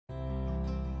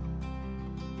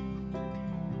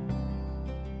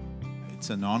It's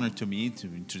an honor to me to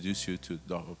introduce you to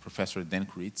Professor Dan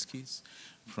Kuritzkies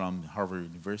from Harvard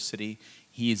University.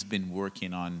 He has been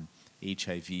working on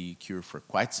HIV cure for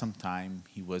quite some time.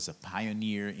 He was a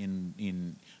pioneer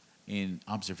in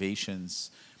observations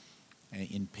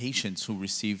in patients who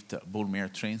received bone marrow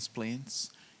transplants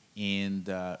and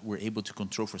were able to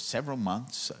control for several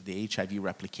months the HIV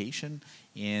replication.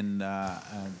 And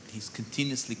he's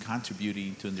continuously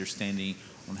contributing to understanding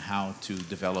on how to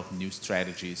develop new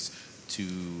strategies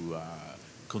to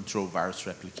control virus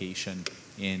replication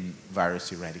and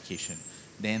virus eradication.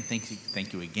 Dan,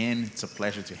 thank you again. It's a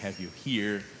pleasure to have you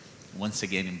here once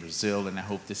again in Brazil, and I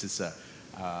hope this is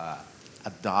a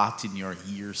dot in your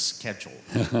year's schedule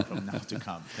from now to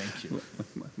come. Thank you.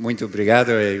 Muito obrigado,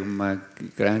 é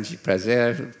grande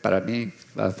prazer para mim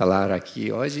falar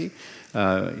aqui hoje.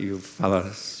 Eu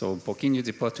falo só pouquinho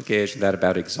de português. That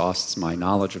about exhausts my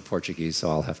knowledge of Portuguese, so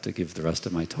I'll have to give the rest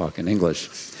of my talk in English.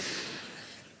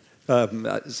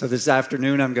 So this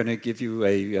afternoon, I'm going to give you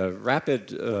a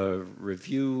rapid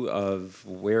review of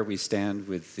where we stand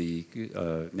with the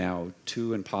now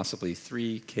 2 and possibly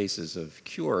 3 cases of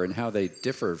cure and how they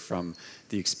differ from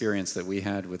the experience that we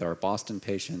had with our Boston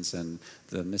patients and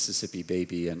the Mississippi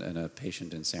baby and a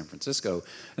patient in San Francisco.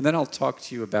 And then I'll talk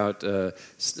to you about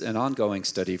an ongoing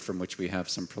study from which we have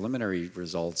some preliminary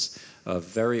results of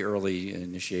very early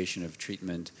initiation of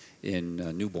treatment in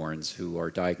newborns who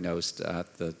are diagnosed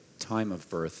at the time of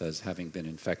birth as having been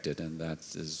infected, and that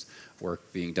is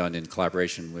work being done in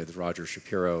collaboration with Roger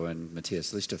Shapiro and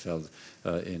Matthias Lichtenfeld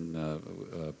in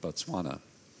Botswana.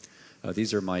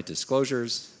 These are my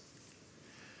disclosures.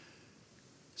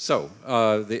 So,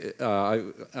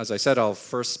 as I said, I'll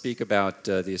first speak about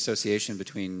the association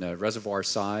between reservoir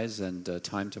size and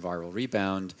time to viral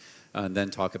rebound, and then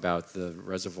talk about the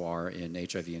reservoir in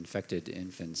HIV-infected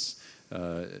infants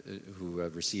who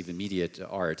receive immediate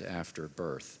ART after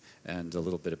birth, and a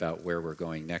little bit about where we're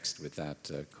going next with that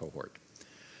cohort.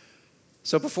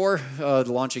 So before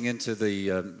launching into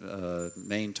the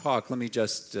main talk, let me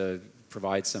just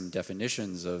provide some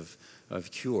definitions of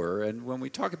cure. And when we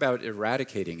talk about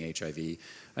eradicating HIV,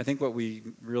 I think what we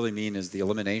really mean is the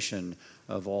elimination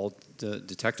of all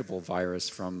detectable virus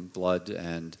from blood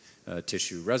and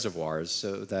tissue reservoirs,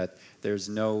 so that there's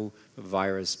no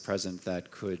virus present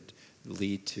that could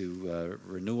lead to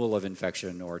renewal of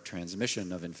infection or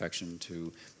transmission of infection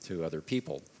to other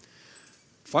people.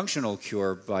 Functional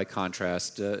cure, by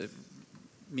contrast,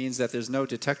 means that there's no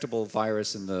detectable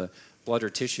virus in the blood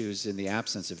or tissues in the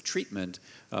absence of treatment,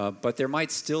 but there might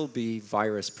still be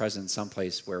virus present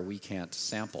someplace where we can't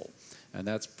sample. And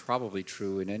that's probably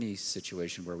true in any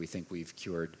situation where we think we've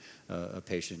cured a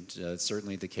patient. It's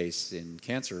certainly the case in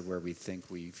cancer, where we think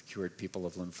we've cured people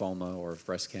of lymphoma or of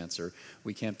breast cancer.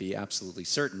 We can't be absolutely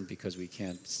certain because we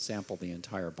can't sample the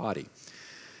entire body.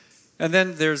 And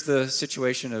then there's the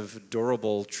situation of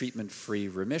durable treatment-free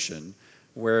remission,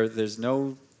 where there's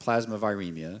no plasma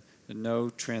viremia, no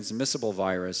transmissible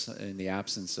virus in the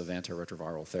absence of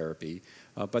antiretroviral therapy,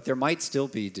 but there might still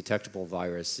be detectable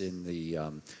virus in the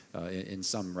in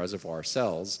some reservoir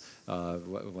cells.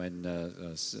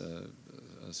 When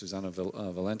Susana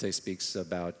Valente speaks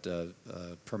about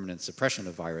permanent suppression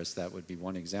of virus, that would be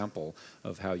one example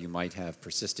of how you might have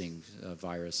persisting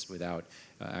virus without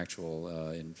actual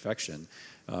infection.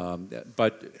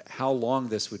 But how long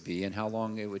this would be and how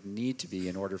long it would need to be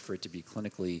in order for it to be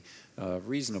clinically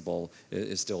reasonable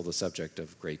is still the subject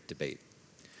of great debate.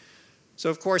 So,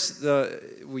 of course,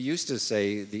 we used to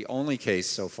say the only case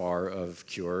so far of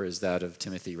cure is that of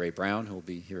Timothy Ray Brown, who will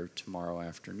be here tomorrow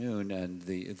afternoon, and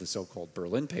the so-called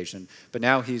Berlin patient. But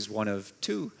now he's one of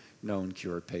 2 known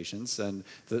cured patients, and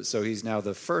so he's now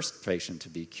the first patient to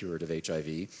be cured of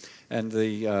HIV. And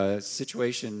the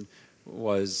situation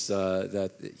was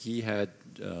that he had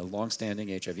long-standing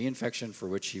HIV infection for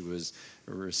which he was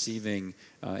receiving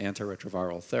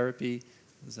antiretroviral therapy.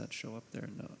 Does that show up there?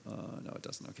 No, no, it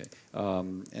doesn't. Okay.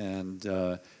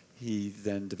 And he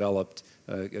then developed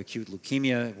acute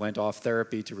leukemia, went off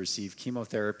therapy to receive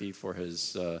chemotherapy for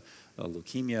his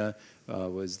leukemia,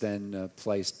 was then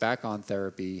placed back on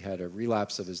therapy, had a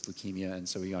relapse of his leukemia, and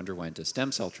so he underwent a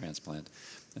stem cell transplant.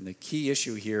 And the key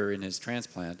issue here in his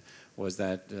transplant was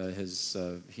that his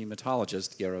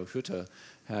hematologist, Gero Hutte,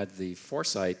 had the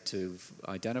foresight to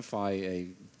identify a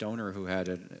donor who had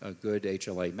a good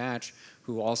HLA match,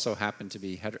 who also happened to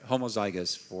be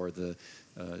homozygous for the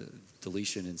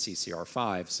deletion in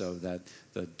CCR5, so that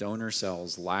the donor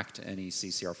cells lacked any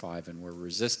CCR5 and were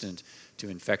resistant to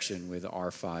infection with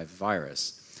R5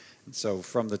 virus. So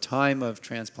from the time of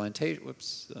transplantation,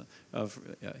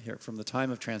 from the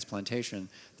time of transplantation,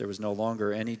 there was no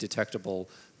longer any detectable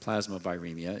plasma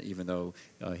viremia, even though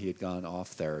he had gone off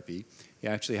therapy. He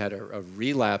actually had a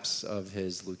relapse of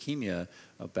his leukemia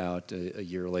about a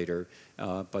year later,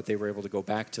 but they were able to go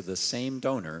back to the same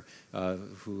donor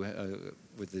who,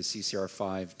 with the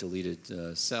CCR5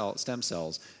 deleted stem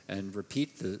cells and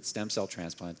repeat the stem cell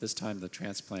transplant. This time the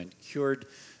transplant cured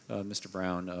Mr.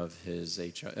 Brown of his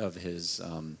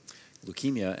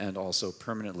leukemia and also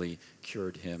permanently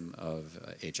cured him of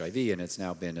HIV. And it's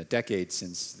now been a decade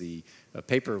since the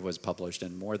paper was published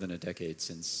and more than a decade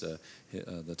since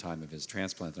the time of his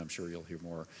transplant. And I'm sure you'll hear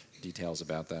more details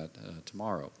about that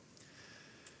tomorrow.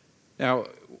 Now,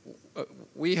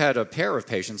 we had a pair of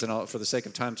patients, and I'll, for the sake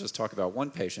of time, just talk about one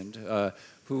patient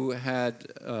who had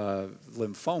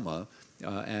lymphoma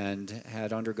and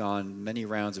had undergone many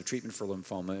rounds of treatment for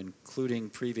lymphoma, including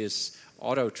previous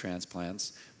auto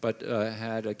transplants, but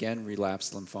had again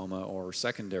relapsed lymphoma or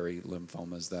secondary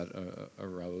lymphomas that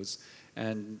arose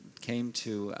and came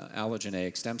to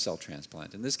allogeneic stem cell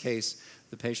transplant. In this case,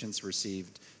 the patients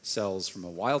received cells from a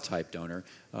wild-type donor,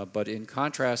 but in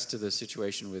contrast to the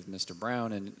situation with Mr.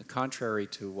 Brown and contrary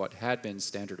to what had been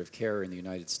standard of care in the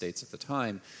United States at the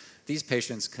time, these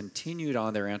patients continued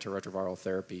on their antiretroviral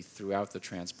therapy throughout the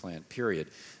transplant period.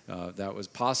 That was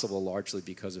possible largely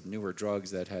because of newer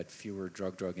drugs that had fewer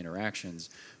drug-drug interactions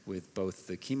with both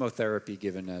the chemotherapy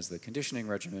given as the conditioning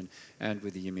regimen and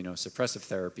with the immunosuppressive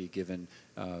therapy given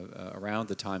around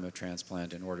the time of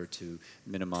transplant in order to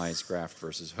minimize graft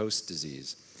versus host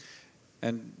disease.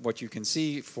 And what you can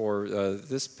see for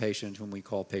this patient, whom we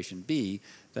call patient B,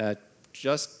 that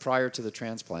just prior to the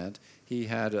transplant, he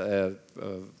had a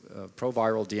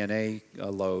proviral DNA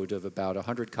load of about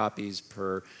 100 copies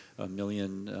per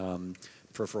million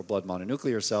peripheral blood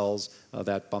mononuclear cells.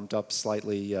 That bumped up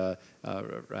slightly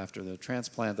after the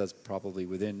transplant. That's probably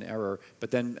within error.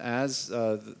 But then as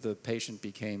the patient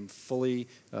became fully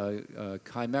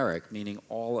chimeric, meaning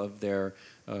all of their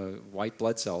white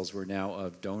blood cells were now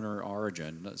of donor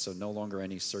origin, so no longer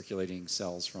any circulating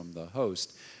cells from the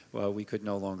host, we could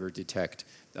no longer detect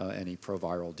any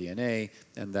proviral DNA,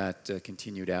 and that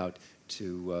continued out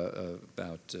to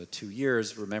about 2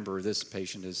 years. Remember, this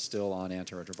patient is still on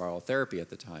antiretroviral therapy at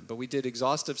the time. But we did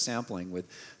exhaustive sampling with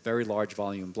very large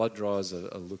volume blood draws, a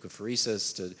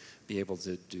leukapheresis to be able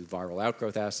to do viral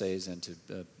outgrowth assays and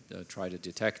to try to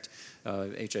detect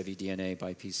HIV DNA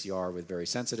by PCR with very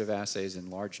sensitive assays in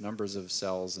large numbers of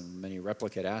cells and many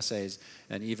replicate assays,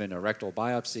 and even a rectal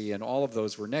biopsy, and all of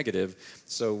those were negative.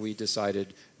 So we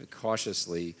decided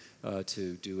cautiously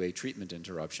to do a treatment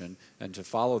interruption and to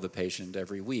follow the patient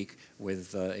every week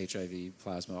with HIV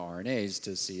plasma RNAs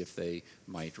to see if they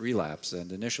might relapse.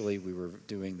 And initially we were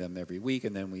doing them every week,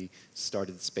 and then we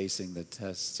started spacing the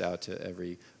tests out to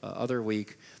every other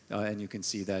week. And you can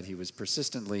see that he was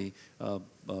persistently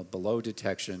below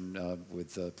detection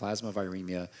with plasma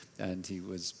viremia, and he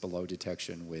was below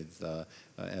detection with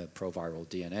proviral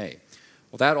DNA.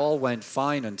 Well, that all went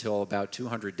fine until about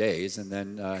 200 days, and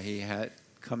then he had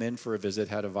come in for a visit,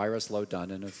 had a virus load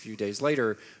done, and a few days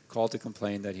later called to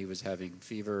complain that he was having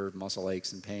fever, muscle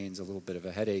aches and pains, a little bit of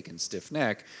a headache and stiff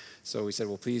neck. So we said,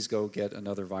 well, please go get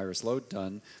another virus load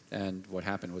done, and what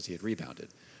happened was he had rebounded.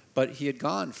 But he had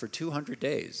gone for 200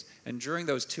 days, and during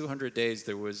those 200 days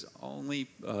there was only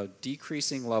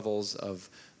decreasing levels of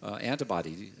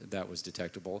antibody that was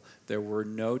detectable. There were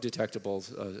no detectable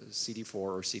CD4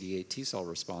 or CD8 T-cell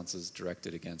responses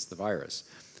directed against the virus.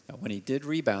 Now, when he did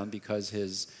rebound, because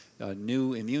his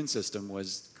new immune system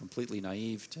was completely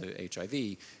naive to HIV,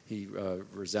 he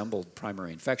resembled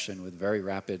primary infection with very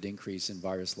rapid increase in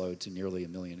virus load to nearly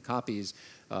 1 million copies.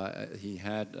 He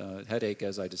had a headache,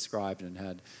 as I described, and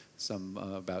had some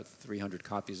about 300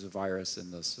 copies of virus in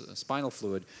the spinal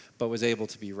fluid, but was able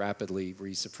to be rapidly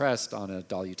resuppressed on a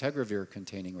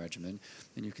dolutegravir-containing regimen.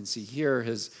 And you can see here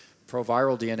his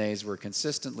proviral DNAs were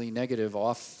consistently negative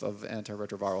off of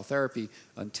antiretroviral therapy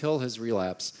until his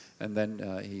relapse, and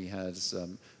then he has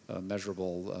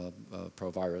measurable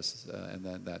provirus, and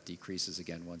then that decreases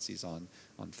again once he's on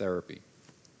therapy.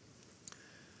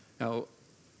 Now,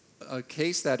 a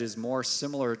case that is more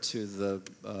similar to the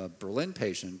Berlin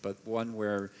patient, but one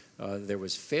where there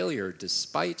was failure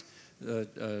despite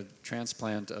the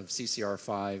transplant of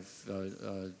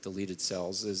CCR5 deleted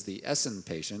cells, is the Essen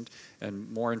patient. And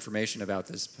more information about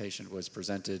this patient was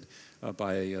presented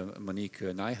by Monique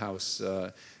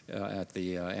Nijhuis at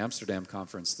the Amsterdam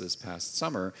conference this past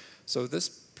summer. So this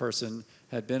person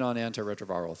had been on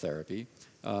antiretroviral therapy,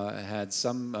 had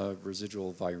some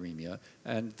residual viremia,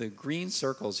 and the green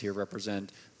circles here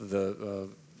represent the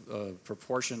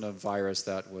proportion of virus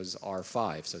that was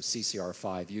R5, so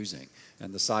CCR5 using.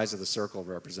 And the size of the circle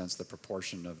represents the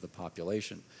proportion of the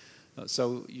population.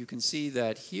 So you can see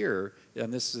that here,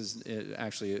 and this is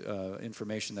actually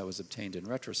information that was obtained in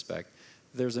retrospect,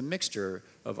 there's a mixture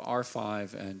of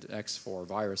R5 and X4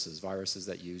 viruses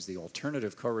that use the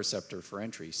alternative co-receptor for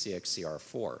entry,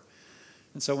 CXCR4.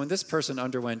 And so when this person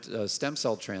underwent a stem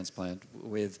cell transplant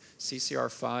with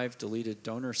CCR5 deleted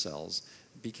donor cells,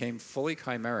 became fully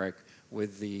chimeric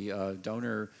with the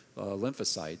donor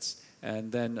lymphocytes,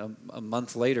 and then a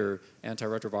month later,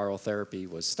 antiretroviral therapy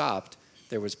was stopped,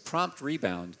 there was prompt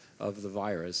rebound of the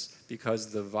virus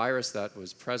because the virus that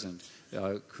was present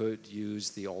could use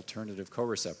the alternative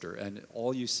co-receptor. And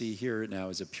all you see here now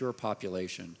is a pure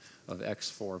population of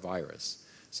X4 virus.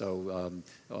 So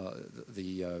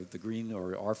the green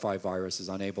or R5 virus is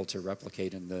unable to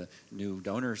replicate in the new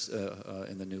donors,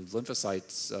 in the new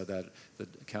lymphocytes that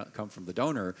come from the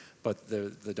donor, but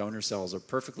the donor cells are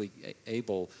perfectly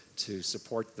able to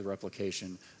support the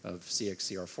replication of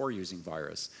CXCR4 using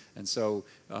virus. And so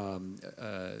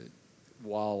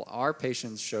while our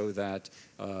patients show that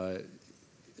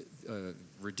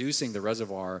reducing the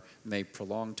reservoir may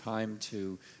prolong time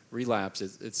to relapse,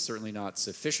 it's certainly not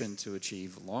sufficient to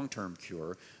achieve long-term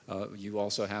cure. You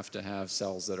also have to have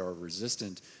cells that are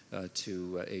resistant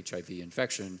to HIV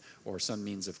infection or some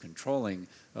means of controlling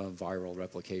viral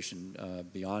replication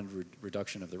beyond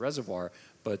reduction of the reservoir,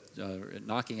 but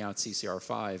knocking out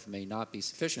CCR5 may not be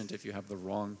sufficient if you have the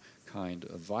wrong kind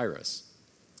of virus.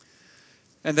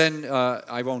 And then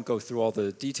I won't go through all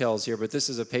the details here, but this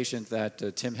is a patient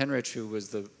that Tim Henrich, who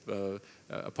was a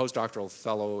postdoctoral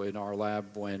fellow in our lab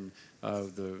when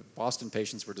the Boston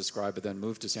patients were described, but then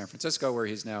moved to San Francisco, where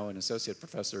he's now an associate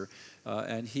professor.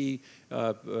 And he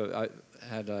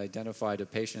had identified a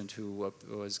patient who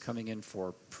was coming in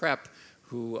for PrEP,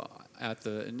 who at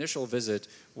the initial visit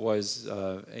was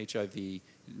HIV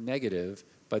negative,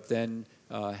 but then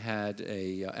had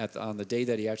on the day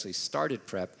that he actually started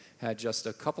PrEP, had just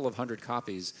a couple of hundred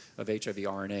copies of HIV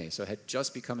RNA. So had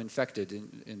just become infected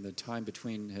in the time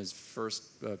between his first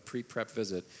pre-PrEP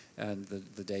visit and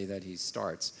the day that he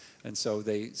starts. And so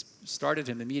they started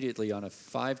him immediately on a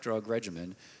 5-drug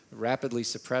regimen, rapidly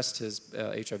suppressed his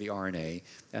HIV RNA,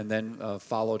 and then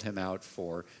followed him out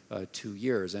for 2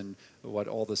 years. And what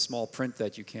all the small print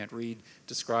that you can't read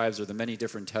describes are the many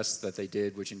different tests that they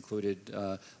did, which included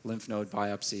lymph node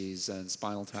biopsies and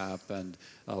spinal tap and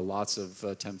lots of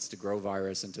attempts to grow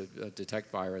virus and to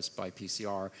detect virus by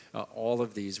PCR. All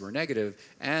of these were negative.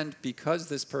 And because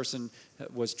this person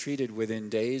was treated within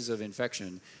days of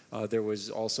infection, there was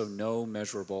also no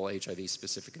measurable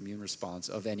HIV-specific immune response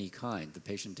of any kind. The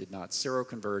patient did not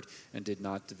seroconvert and did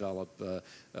not develop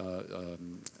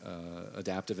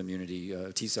adaptive immunity,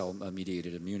 T-cell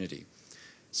mediated immunity.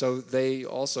 So they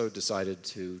also decided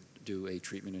to do a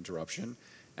treatment interruption,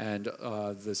 and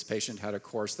this patient had a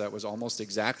course that was almost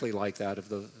exactly like that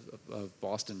of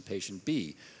Boston patient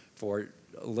B. For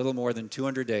a little more than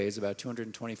 200 days, about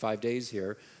 225 days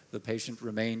here, the patient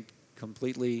remained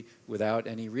completely without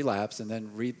any relapse and then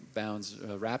rebounds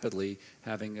rapidly,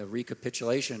 having a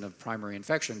recapitulation of primary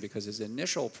infection because his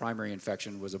initial primary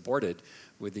infection was aborted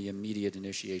with the immediate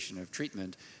initiation of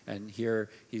treatment. And here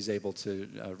he's able to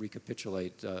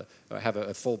recapitulate, have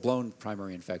a full-blown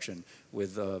primary infection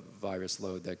with a virus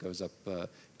load that goes up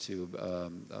to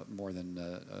more than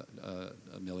 1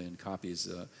 million copies.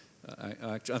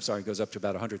 I'm sorry, it goes up to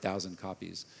about 100,000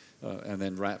 copies. And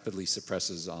then rapidly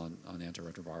suppresses on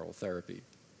antiretroviral therapy.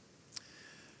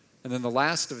 And then the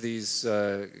last of these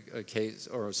cases,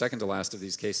 or second to last of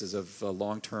these cases of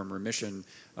long-term remission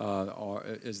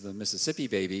is the Mississippi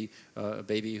baby, a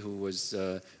baby who was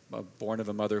born of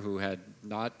a mother who had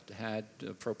not had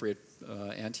appropriate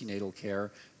antenatal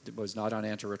care, was not on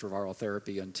antiretroviral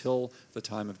therapy until the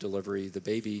time of delivery. The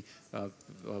baby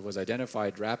was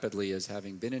identified rapidly as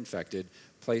having been infected,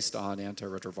 placed on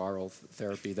antiretroviral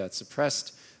therapy that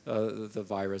suppressed the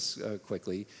virus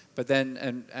quickly, but then,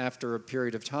 and after a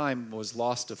period of time, was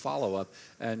lost to follow-up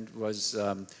and was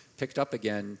picked up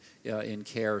again in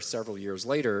care several years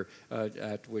later,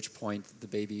 at which point the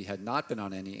baby had not been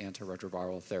on any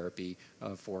antiretroviral therapy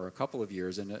for a couple of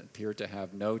years and appeared to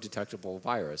have no detectable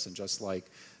virus. And just like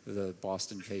the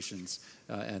Boston patients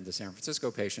and the San Francisco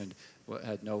patient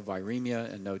had no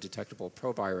viremia and no detectable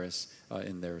provirus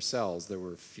in their cells. There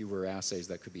were fewer assays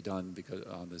that could be done because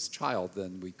on this child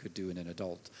than we could do in an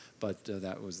adult, but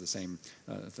that was the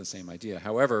same idea.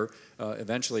 However,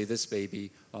 eventually this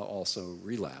baby also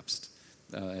relapsed,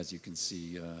 as you can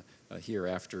see here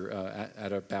after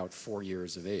at about 4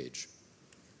 years of age.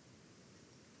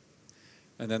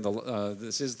 And then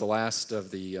this is the last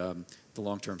of the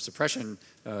long-term suppression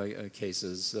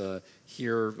cases.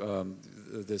 Here,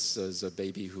 this is a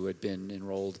baby who had been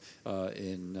enrolled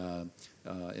in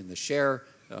the SHARE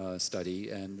study,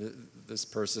 and this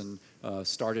person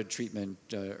started treatment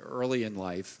early in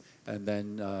life and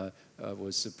then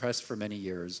was suppressed for many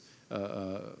years.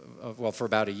 Well, for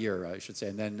about a year, I should say,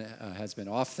 and then has been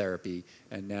off therapy,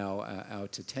 and now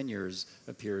out to 10 years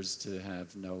appears to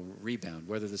have no rebound.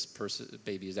 Whether this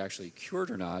baby is actually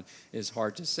cured or not is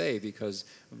hard to say, because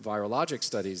virologic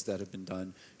studies that have been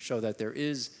done show that there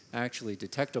is actually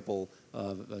detectable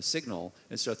a signal.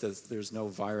 It's just that there's no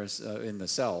virus in the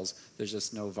cells. There's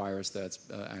just no virus that's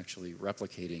actually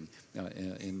replicating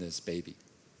in this baby.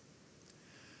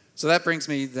 So that brings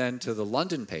me then to the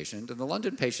London patient, and the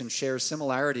London patient shares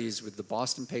similarities with the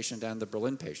Boston patient and the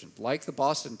Berlin patient. Like the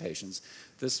Boston patients,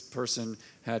 this person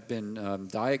had been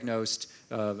diagnosed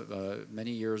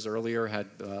many years earlier, had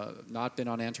not been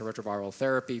on antiretroviral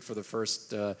therapy for the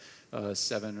first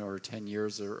 7 or 10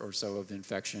 years or so of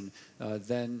infection.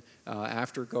 Then,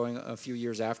 after going a few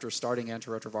years after starting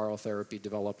antiretroviral therapy,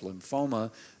 developed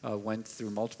lymphoma, went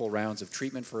through multiple rounds of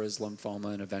treatment for his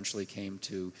lymphoma, and eventually came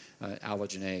to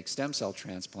allogeneic stem cell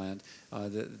transplant.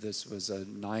 This was a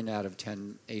 9 out of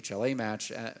 10 HLA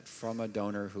match from a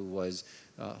donor who was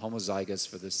homozygous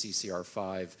for the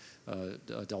CCR5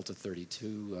 delta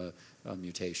 32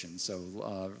 mutation.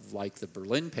 So like the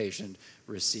Berlin patient,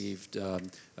 received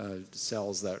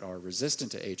cells that are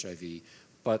resistant to HIV,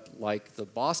 but like the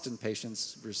Boston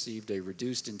patients, received a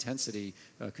reduced intensity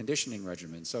conditioning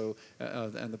regimen. So,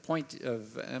 and the point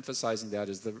of emphasizing that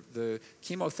is the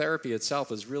chemotherapy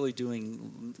itself is really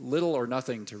doing little or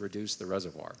nothing to reduce the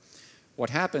reservoir.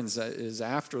 What happens is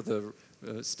after the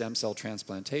stem cell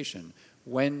transplantation,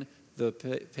 when the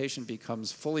patient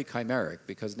becomes fully chimeric,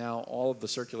 because now all of the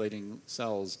circulating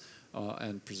cells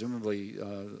and presumably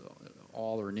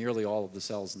all or nearly all of the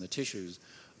cells in the tissues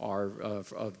are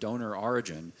of donor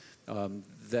origin,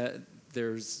 that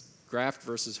there's graft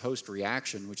versus host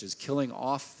reaction, which is killing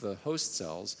off the host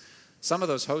cells. Some of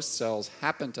those host cells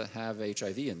happen to have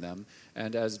HIV in them,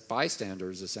 and as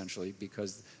bystanders, essentially,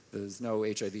 because there's no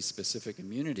HIV-specific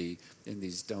immunity in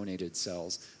these donated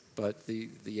cells, but the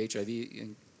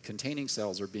HIV-containing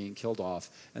cells are being killed off,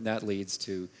 and that leads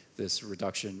to this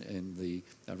reduction in the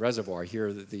reservoir.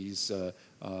 Here, this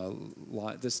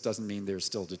doesn't mean there's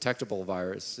still detectable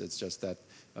virus, it's just that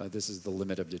this is the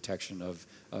limit of detection of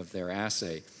their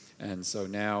assay. And so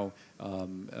now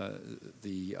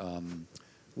the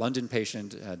London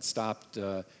patient had stopped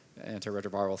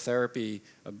antiretroviral therapy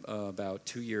about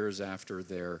 2 years after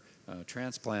their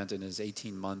transplant, and is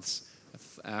 18 months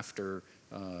after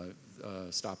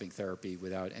stopping therapy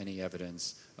without any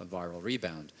evidence of viral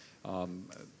rebound.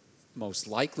 Most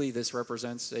likely this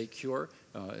represents a cure.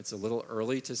 It's a little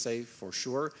early to say for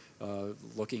sure.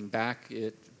 Looking back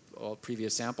at all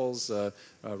previous samples,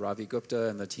 Ravi Gupta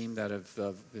and the team that have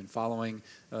been following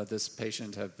this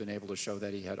patient have been able to show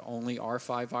that he had only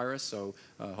R5 virus, so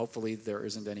hopefully there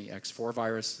isn't any X4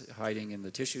 virus hiding in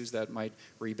the tissues that might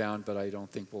rebound, but I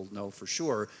don't think we'll know for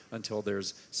sure until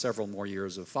there's several more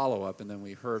years of follow-up. And then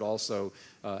we heard also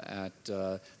at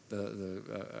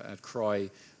CROI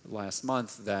last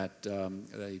month that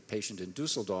a patient in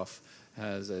Dusseldorf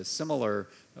has a similar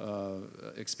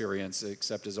experience,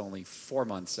 except is only 4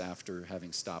 months after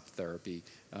having stopped therapy,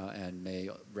 and may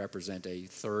represent a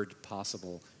third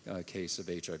possible case of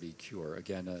HIV cure.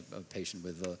 Again, a patient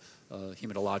with a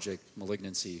hematologic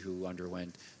malignancy who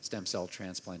underwent stem cell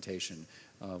transplantation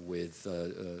with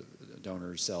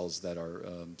donor cells that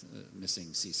are missing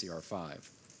CCR5.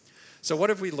 So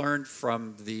what have we learned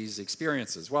from these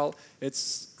experiences? Well,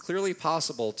 it's clearly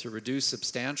possible to reduce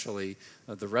substantially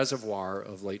the reservoir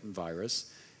of latent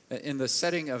virus. In the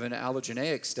setting of an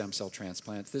allogeneic stem cell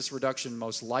transplant, this reduction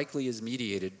most likely is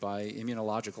mediated by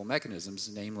immunological mechanisms,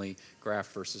 namely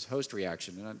graft versus host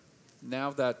reaction. And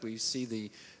now that we see the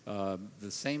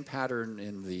same pattern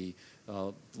in the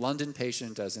London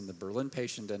patient as in the Berlin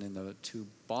patient and in the 2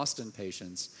 Boston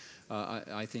patients,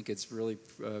 I think it's really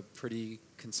pretty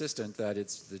consistent that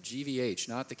it's the GVH,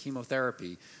 not the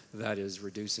chemotherapy, that is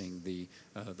reducing the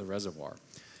reservoir.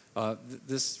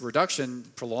 This reduction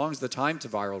prolongs the time to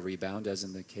viral rebound, as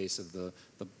in the case of the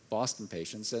Boston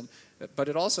patients, but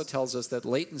it also tells us that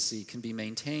latency can be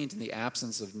maintained in the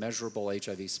absence of measurable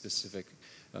HIV-specific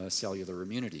cellular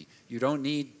immunity. You don't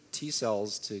need T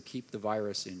cells to keep the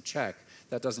virus in check.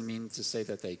 That doesn't mean to say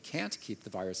that they can't keep the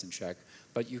virus in check,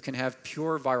 but you can have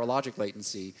pure virologic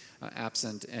latency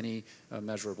absent any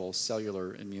measurable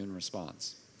cellular immune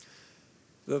response.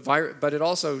 But it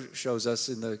also shows us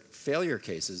in the failure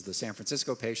cases, the San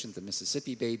Francisco patient, the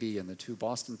Mississippi baby, and the 2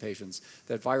 Boston patients,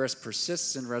 that virus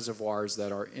persists in reservoirs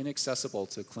that are inaccessible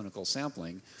to clinical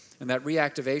sampling, and that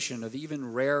reactivation of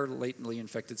even rare latently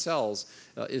infected cells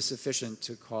is sufficient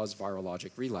to cause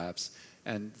virologic relapse.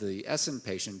 And the Essen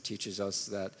patient teaches us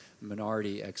that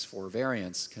minority X4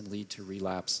 variants can lead to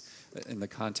relapse in the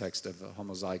context of a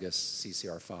homozygous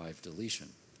CCR5 deletion.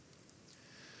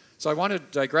 So I want to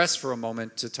digress for a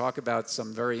moment to talk about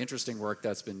some very interesting work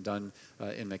that's been done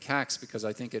in macaques, because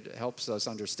I think it helps us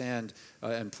understand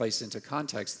and place into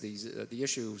context the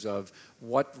issues of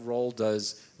what role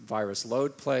does virus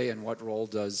load play and what role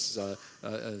does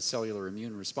a cellular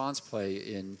immune response play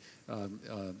in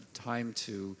time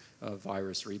to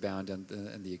virus rebound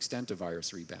and the extent of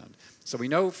virus rebound. So we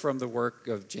know from the work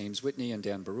of James Whitney and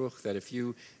Dan Baruch that if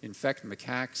you infect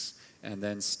macaques and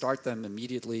then start them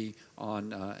immediately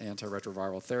on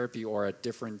antiretroviral therapy or at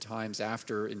different times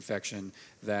after infection,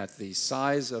 that the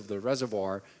size of the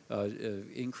reservoir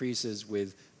increases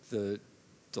with the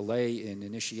delay in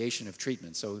initiation of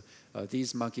treatment. So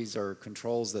these monkeys are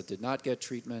controls that did not get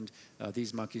treatment.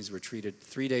 These monkeys were treated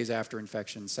 3 days after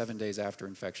infection, 7 days after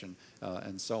infection,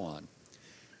 and so on.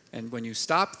 And when you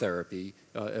stop therapy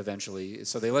eventually,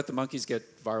 so they let the monkeys get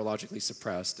virologically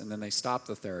suppressed, and then they stop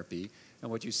the therapy. And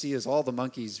what you see is all the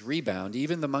monkeys rebound.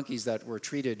 Even the monkeys that were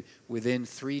treated within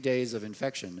 3 days of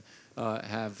infection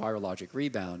have virologic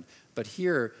rebound. But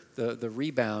here, the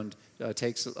rebound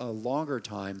takes a longer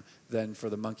time than for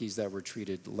the monkeys that were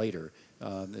treated later.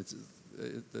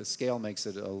 The scale makes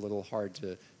it a little hard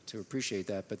to appreciate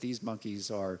that, but these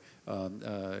monkeys are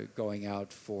going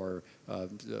out for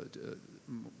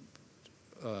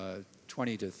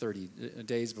 20 to 30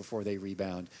 days before they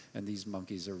rebound, and these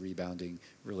monkeys are rebounding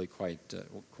really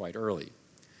quite early.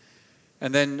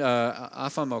 And then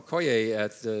Afam Okoye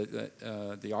at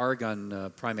the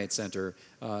Oregon Primate Center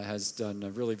has done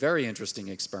a really very interesting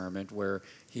experiment where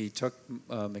he took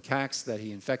macaques that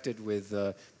he infected with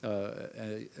a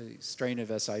strain of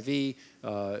SIV,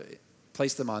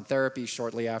 placed them on therapy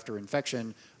shortly after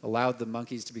infection, allowed the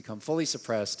monkeys to become fully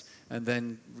suppressed, and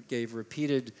then gave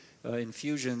repeated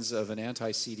infusions of an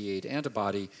anti-CD8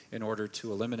 antibody in order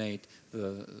to eliminate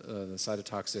the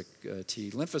cytotoxic T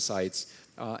lymphocytes,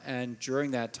 and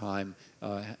during that time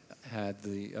had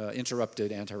the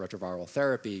interrupted antiretroviral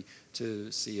therapy to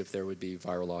see if there would be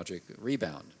virologic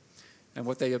rebound. And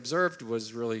what they observed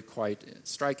was really quite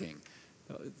striking.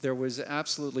 There was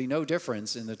absolutely no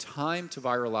difference in the time to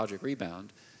virologic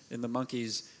rebound in the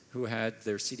monkeys who had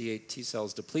their CD8 T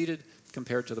cells depleted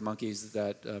compared to the monkeys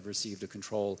that received a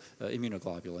control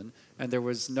immunoglobulin. And there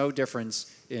was no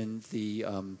difference in the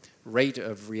rate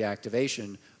of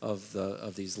reactivation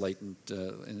of these latent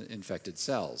infected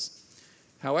cells.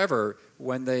 However,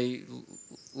 when they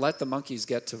let the monkeys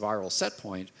get to viral set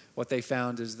point, what they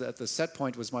found is that the set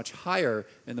point was much higher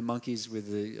in the monkeys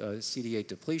with the CD8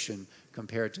 depletion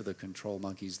compared to the control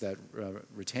monkeys that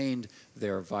retained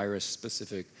their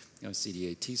virus-specific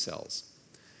CD8 T cells.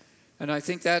 And I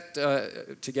think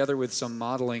that, together with some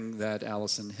modeling that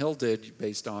Alison Hill did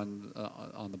based on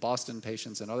the Boston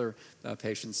patients and other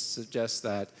patients, suggests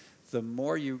that the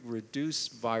more you reduce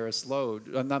virus load,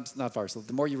 not virus load,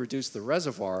 the more you reduce the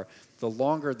reservoir, the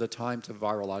longer the time to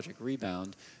virologic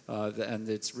rebound, and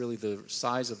it's really the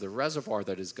size of the reservoir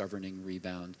that is governing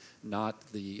rebound, not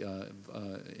the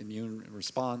immune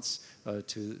response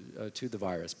to the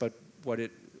virus. But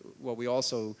what we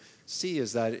also see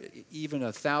is that even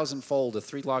 1,000-fold, a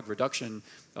 3-log reduction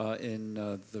in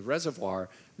the reservoir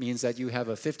means that you have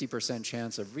a 50%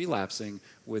 chance of relapsing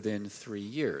within 3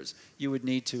 years. You would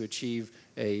need to achieve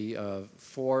a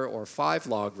 4 or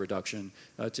 5-log reduction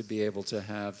to be able to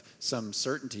have some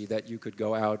certainty that you could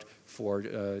go out for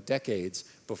decades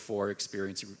before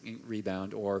experiencing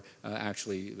rebound or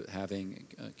actually having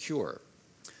a cure.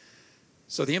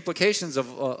 So the implications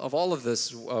of all of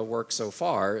this work so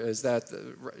far is that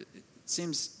it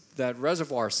seems that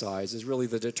reservoir size is really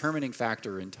the determining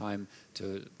factor in time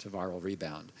to viral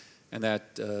rebound, and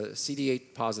that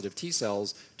CD8 positive T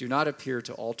cells do not appear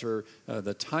to alter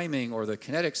the timing or the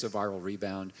kinetics of viral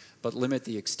rebound, but limit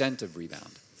the extent of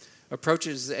rebound.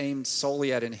 Approaches aimed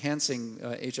solely at enhancing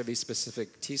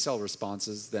HIV-specific T cell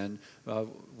responses then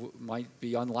might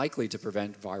be unlikely to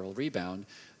prevent viral rebound,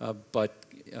 but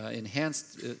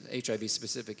enhanced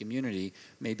HIV-specific immunity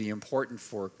may be important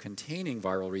for containing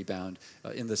viral rebound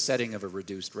in the setting of a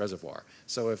reduced reservoir.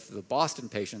 So if the Boston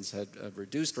patients had a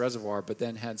reduced reservoir but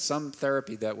then had some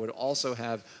therapy that would also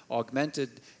have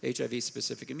augmented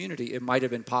HIV-specific immunity, it might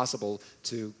have been possible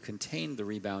to contain the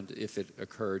rebound if it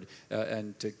occurred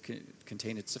and to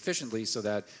contain it sufficiently so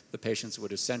that the patients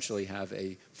would essentially have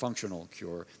a functional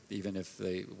cure even if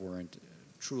they weren't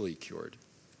truly cured.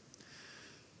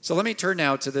 So let me turn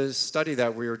now to the study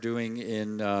that we are doing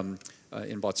in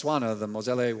Botswana, the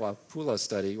Mozele-Wapula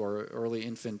study, or early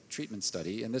infant treatment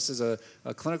study. And this is a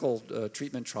clinical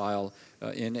treatment trial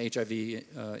in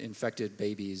HIV-infected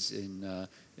babies in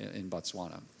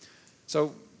Botswana.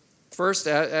 So first,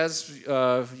 as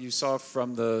you saw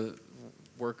from the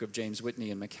work of James Whitney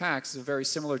and Macax, very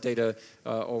similar data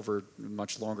over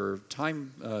much longer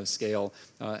time scale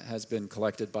has been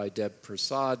collected by Deb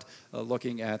Prasad,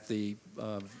 looking at the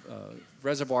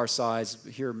reservoir size,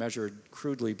 here measured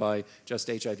crudely by just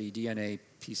HIV DNA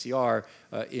PCR,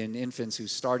 in infants who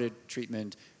started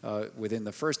treatment within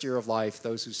the first year of life,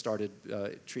 those who started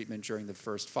treatment during the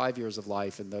first 5 years of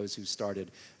life, and those who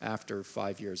started after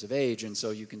 5 years of age. And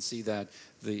so you can see that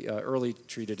the early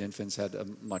treated infants had a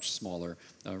much smaller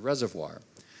reservoir.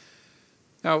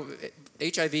 Now,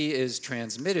 HIV is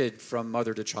transmitted from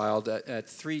mother to child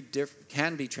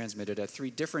can be transmitted at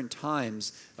 3 different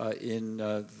times in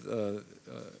the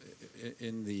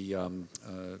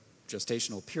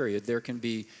gestational period. There can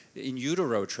be in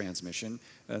utero transmission,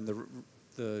 and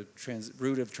the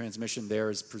route of transmission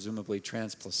there is presumably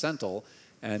transplacental.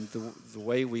 And the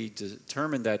way we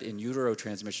determine that in utero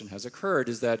transmission has occurred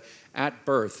is that at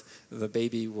birth, the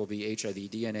baby will be HIV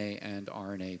DNA and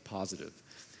RNA positive.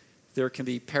 There can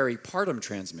be peripartum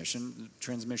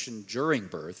transmission during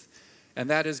birth, and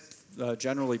that is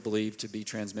generally believed to be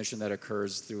transmission that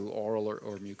occurs through oral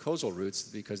or mucosal routes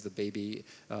because the baby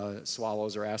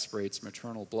swallows or aspirates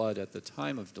maternal blood at the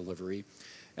time of delivery.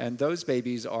 And those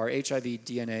babies are HIV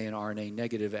DNA and RNA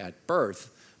negative at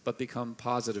birth, but become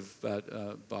positive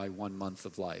by 1 month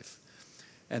of life.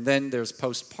 And then there's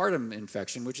postpartum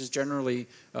infection, which is generally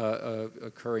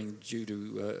occurring due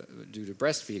to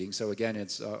breastfeeding. So again,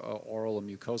 it's oral and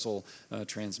mucosal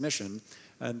transmission.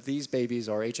 And these babies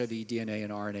are HIV DNA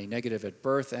and RNA negative at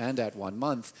birth and at 1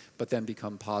 month, but then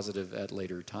become positive at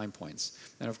later time points.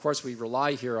 And of course, we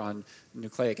rely here on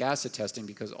nucleic acid testing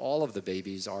because all of the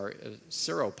babies are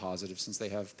seropositive since they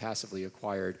have passively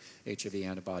acquired HIV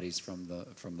antibodies from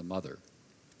the mother.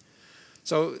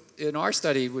 So in our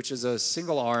study, which is a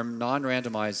single-arm,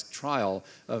 non-randomized trial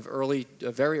of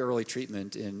very early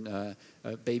treatment in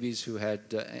babies who had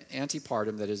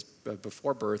antepartum, that is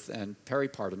before birth, and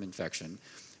peripartum infection,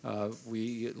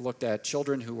 we looked at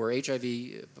children who were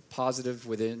HIV positive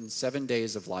within 7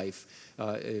 days of life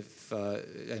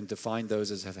and defined those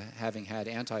as having had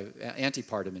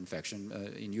antepartum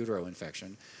infection, in utero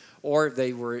infection, or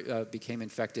they became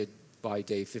infected by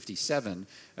day 57,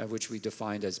 which we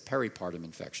defined as peripartum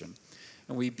infection.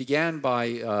 And we began by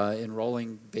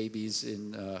enrolling babies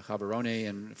in Gaborone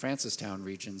and Francistown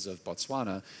regions of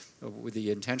Botswana with the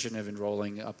intention of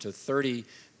enrolling up to 30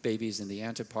 babies in the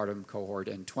antepartum cohort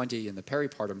and 20 in the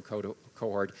peripartum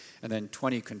cohort, and then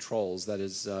 20 controls, that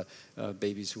is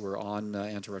babies who were on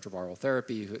antiretroviral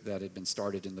therapy that had been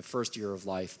started in the first year of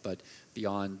life, but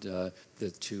beyond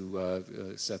the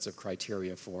 2 sets of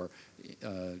criteria for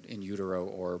in utero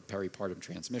or peripartum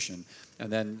transmission.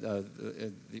 And then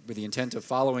with the intent of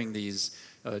following these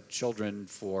children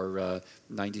for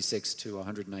 96 to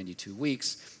 192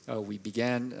 weeks, we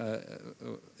began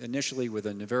initially with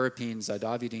a nevirapine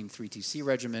zidovudine 3TC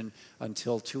regimen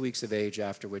until 2 weeks of age,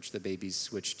 after which the babies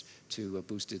switched to a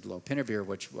boosted lopinavir,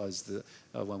 which was,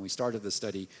 when we started the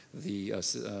study, the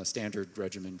standard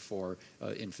regimen for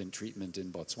infant treatment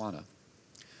in Botswana.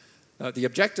 The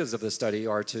objectives of the study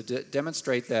are to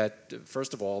demonstrate that,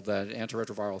 first of all, that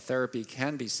antiretroviral therapy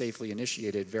can be safely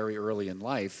initiated very early in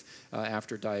life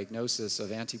after diagnosis of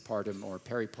antepartum or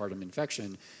peripartum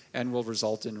infection and will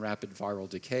result in rapid viral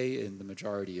decay in the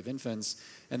majority of infants,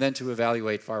 and then to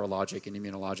evaluate virologic and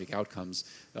immunologic outcomes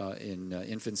in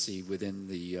infancy within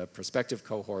the prospective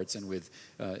cohorts and with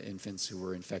infants who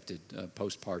were infected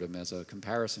postpartum as a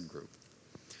comparison group.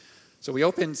 So we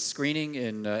opened screening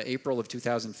in April of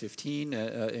 2015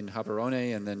 in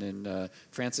Gaborone and then in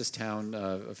Francistown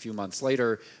a few months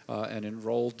later, and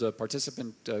enrolled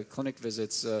participant clinic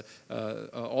visits.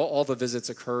 All the visits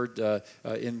occurred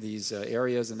in these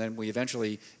areas, and then we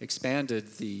eventually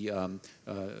expanded the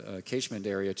catchment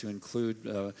area to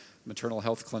include maternal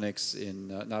health clinics in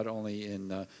not only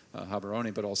in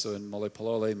Gaborone but also in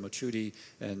Molepolole, Mochudi,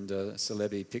 and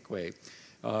Selebi Pikwe.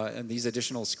 And these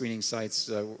additional screening sites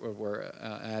were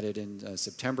added in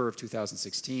September of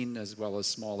 2016, as well as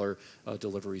smaller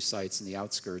delivery sites in the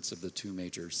outskirts of the two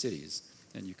major cities.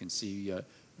 And you can see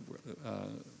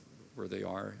where they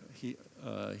are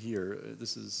here.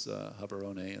 This is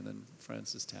Gaborone, and then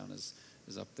Francistown is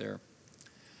up there.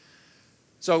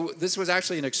 So this was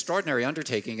actually an extraordinary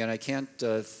undertaking, and I can't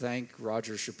thank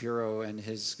Roger Shapiro and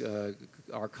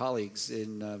our colleagues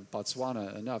in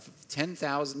Botswana enough.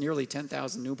 Nearly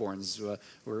 10,000 newborns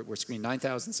were screened.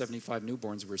 9,075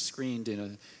 newborns were screened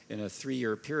in a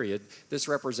 3-year period. This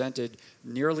represented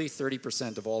nearly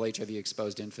 30% of all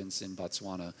HIV-exposed infants in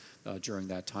Botswana during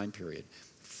that time period.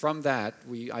 From that,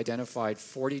 we identified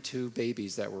 42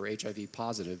 babies that were HIV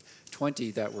positive,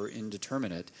 20 that were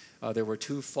indeterminate. There were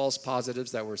 2 false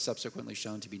positives that were subsequently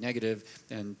shown to be negative,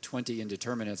 and 20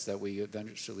 indeterminates that we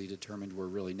eventually determined were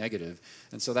really negative.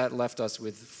 And so that left us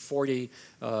with 40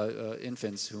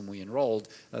 infants whom we enrolled.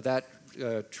 That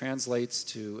translates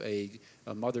to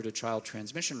a mother-to-child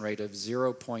transmission rate of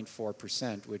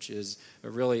 0.4%, which is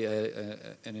really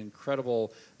an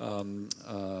incredible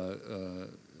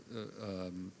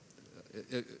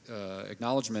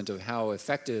acknowledgement of how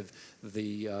effective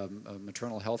the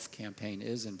maternal health campaign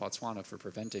is in Botswana for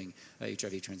preventing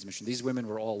HIV transmission. These women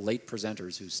were all late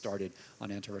presenters who started on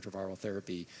antiretroviral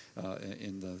therapy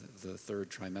in the 3rd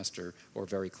trimester or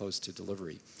very close to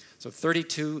delivery. So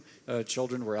 32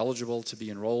 children were eligible to be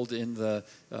enrolled in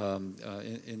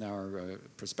our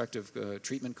prospective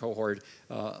treatment cohort.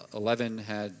 11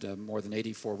 had more than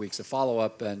 84 weeks of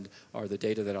follow-up, and are the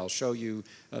data that I'll show you.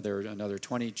 There are another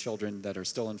 20 children that are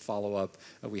still in follow-up.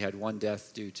 We had 1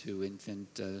 death due to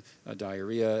infant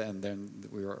diarrhea, and then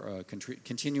we are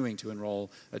continuing to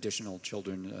enroll additional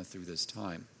children through this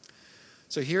time.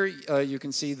 So here you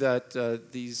can see that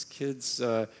these kids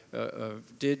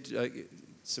did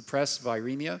suppress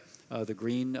viremia. The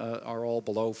green are all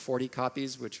below 40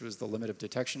 copies, which was the limit of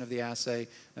detection of the assay,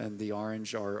 and the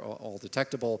orange are all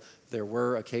detectable. There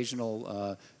were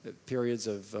occasional periods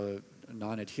of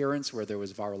non-adherence where there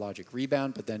was virologic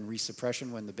rebound, but then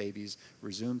resuppression when the babies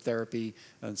resumed therapy,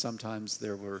 and sometimes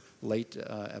there were late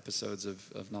episodes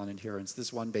of non-adherence.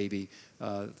 This one baby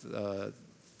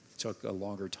took a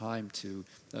longer time to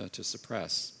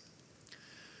suppress.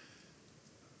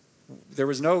 There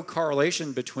was no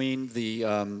correlation between the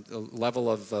level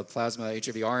of plasma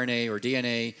HIV RNA or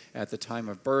DNA at the time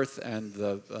of birth and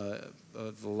the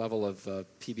level of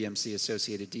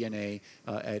PBMC-associated DNA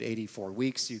at 84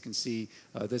 weeks. You can see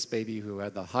this baby who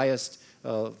had the highest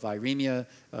viremia,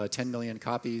 10 million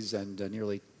copies, and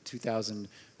nearly 2,000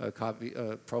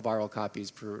 proviral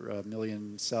copies per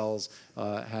million cells,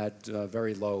 had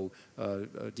very low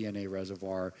DNA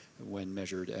reservoir when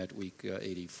measured at week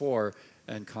 84.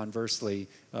 And conversely,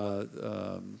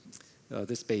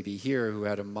 this baby here, who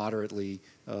had a moderate level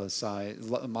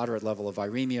of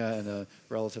viremia and a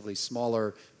relatively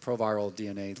smaller proviral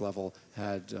DNA level,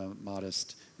 had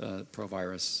modest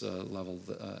provirus level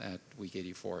at week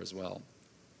 84 as well.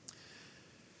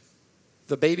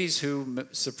 The babies who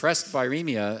suppressed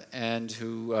viremia and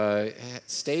who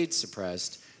stayed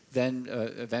suppressed then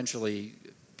eventually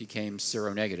became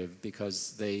seronegative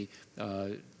because they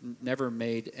never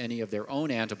made any of their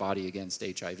own antibody against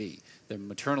HIV. Their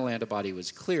maternal antibody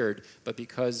was cleared, but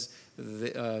because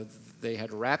they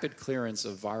had rapid clearance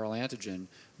of viral antigen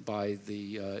by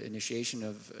the initiation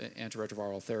of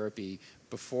antiretroviral therapy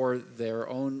before their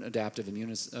own adaptive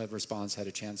immune response had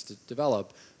a chance to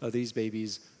develop, these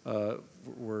babies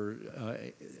were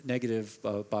negative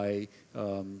by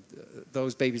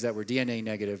those babies that were DNA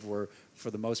negative were,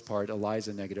 for the most part,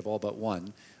 ELISA negative, all but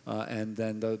one. And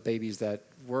then the babies that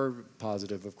were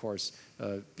positive, of course,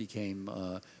 became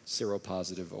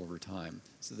seropositive over time.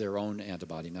 So their own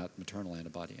antibody, not maternal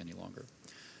antibody any longer.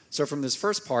 So from this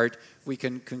first part, we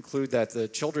can conclude that the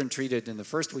children treated in the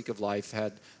first week of life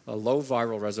had low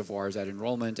viral reservoirs at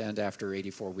enrollment and after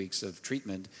 84 weeks of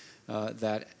treatment.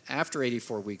 That after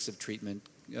 84 weeks of treatment,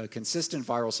 consistent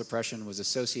viral suppression was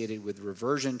associated with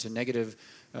reversion to negative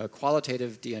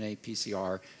qualitative DNA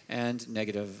PCR and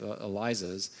negative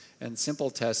ELISAs. And simple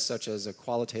tests such as a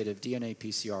qualitative DNA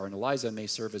PCR and ELISA may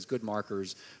serve as good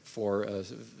markers for a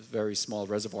very small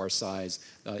reservoir size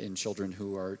in children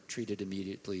who are treated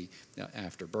immediately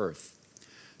after birth.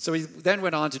 So we then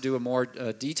went on to do a more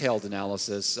detailed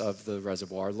analysis of the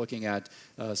reservoir, looking at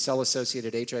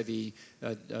cell-associated HIV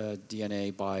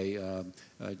DNA by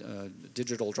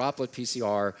digital droplet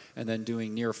PCR, and then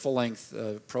doing near full-length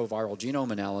proviral genome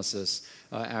analysis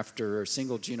after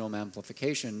single genome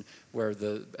amplification, where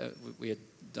we had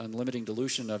done limiting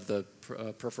dilution of the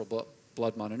peripheral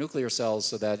blood mononuclear cells,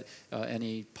 so that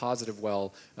any positive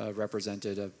well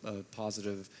represented a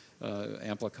positive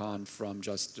amplicon from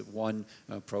just one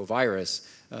provirus.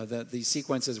 These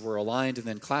sequences were aligned and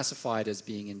then classified as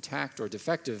being intact or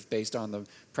defective based on the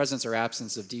presence or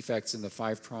absence of defects in the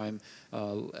 5'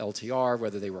 LTR,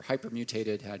 whether they were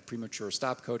hypermutated, had premature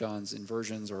stop codons,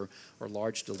 inversions, or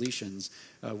large deletions.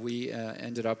 We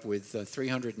ended up with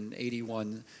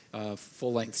 381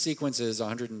 full-length sequences,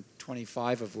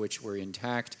 125 of which were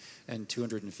intact, and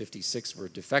 256 were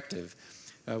defective.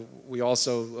 We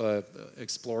also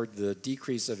explored the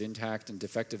decrease of intact and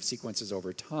defective sequences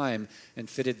over time and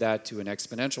fitted that to an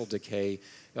exponential decay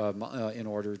in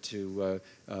order to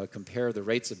compare the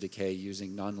rates of decay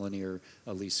using nonlinear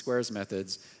least squares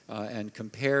methods, and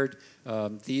compared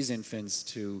these infants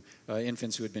to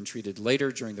infants who had been treated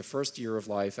later during the first year of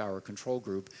life, our control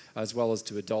group, as well as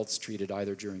to adults treated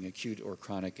either during acute or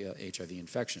chronic HIV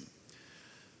infection.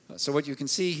 So what you can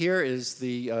see here is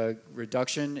the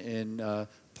reduction in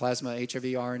plasma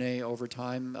HIV RNA over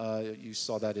time. You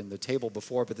saw that in the table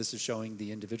before, but this is showing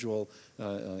the individual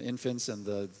infants and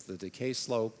the decay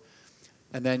slope.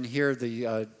 And then here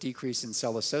the decrease in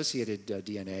cell-associated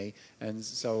DNA. And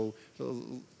so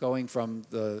going from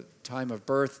the time of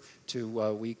birth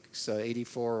to weeks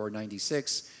 84 or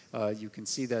 96, you can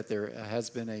see that there has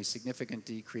been a significant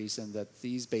decrease and that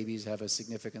these babies have a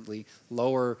significantly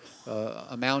lower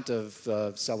amount of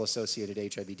cell-associated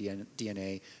HIV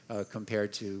DNA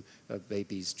compared to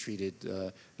babies treated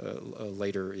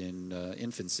later in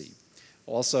infancy.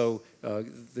 Also,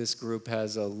 this group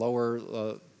has a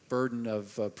lower burden of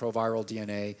proviral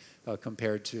DNA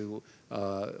compared to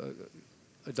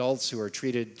adults who are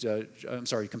treated,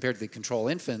 compared to the control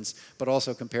infants, but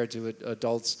also compared to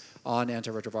adults on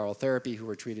antiretroviral therapy who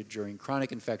were treated during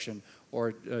chronic infection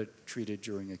or treated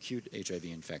during acute HIV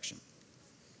infection.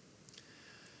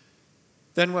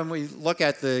 Then when we look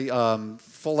at the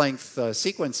full-length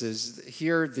sequences,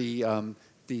 here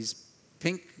these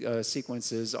pink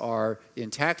sequences are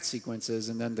intact sequences,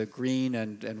 and then the green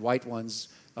and white ones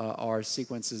are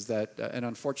sequences that, and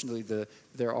unfortunately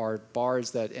there are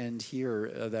bars that end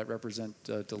here that represent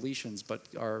deletions, but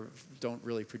don't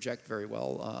really project very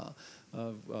well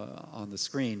on the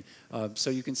screen. So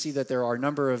you can see that there are a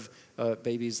number of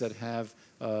babies that have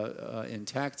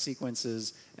intact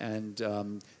sequences,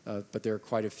 but there are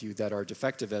quite a few that are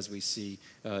defective, as we see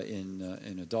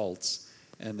in adults.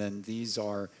 And then these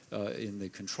are in the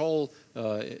control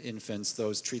infants,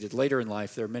 those treated later in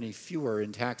life. There are many fewer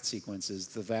intact sequences.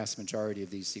 The vast majority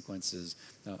of these sequences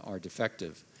are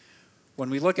defective. When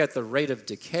we look at the rate of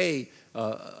decay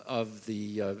of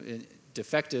the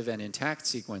defective and intact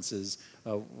sequences,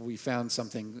 we found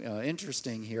something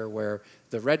interesting here, where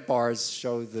the red bars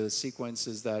show the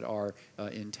sequences that are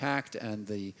intact, and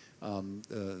the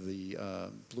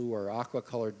blue or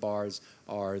aqua-colored bars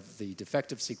are the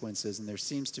defective sequences, and there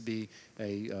seems to be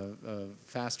a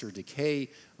faster decay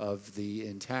of the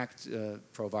intact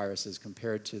proviruses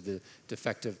compared to the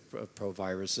defective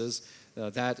proviruses.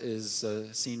 That is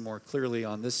seen more clearly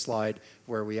on this slide,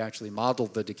 where we actually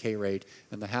modeled the decay rate,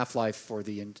 and the half-life for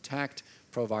the intact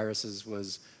proviruses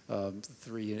was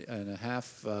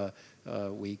 3.5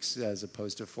 weeks, as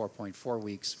opposed to 4.4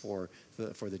 weeks for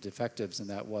the defectives, and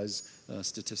that was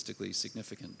statistically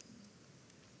significant.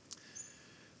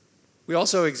 We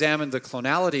also examined the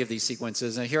clonality of these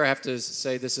sequences, and here I have to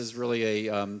say this is really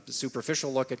a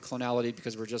superficial look at clonality,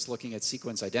 because we're just looking at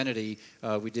sequence identity.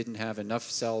 We didn't have enough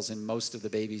cells in most of the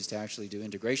babies to actually do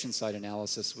integration site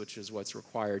analysis, which is what's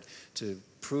required to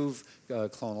prove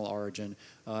clonal origin.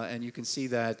 And you can see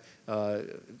that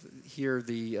here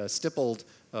the stippled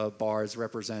bars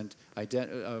represent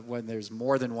when there's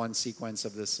more than one sequence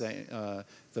of the same,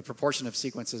 the proportion of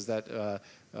sequences that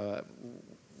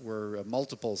were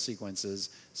multiple sequences.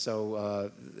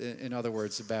 So in other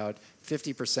words, about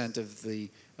 50% of the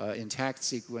intact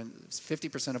sequence,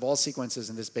 50% of all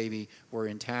sequences in this baby were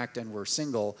intact and were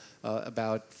single.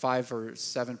 About 5 or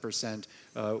 7%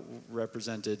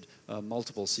 represented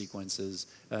multiple sequences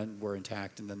and were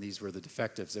intact, and then these were the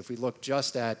defectives. If we look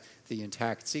just at the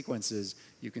intact sequences,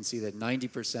 you can see that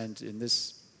 90% in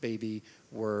this baby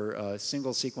were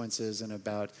single sequences, and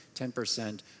about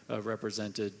 10%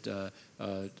 represented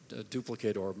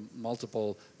duplicate or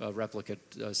multiple replicate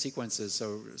sequences,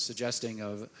 so suggesting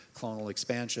of clonal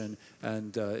expansion.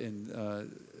 And in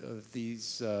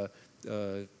these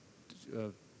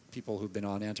people who've been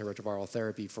on antiretroviral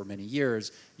therapy for many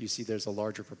years, you see there's a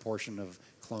larger proportion of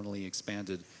clonally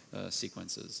expanded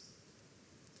sequences.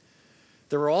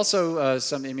 There were also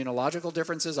some immunological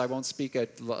differences. I won't speak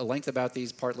at length about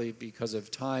these, partly because of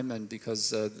time and because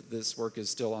this work is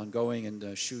still ongoing,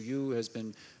 and Shu Yu has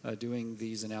been doing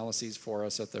these analyses for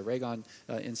us at the Reagan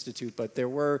Institute. But there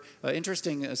were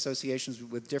interesting associations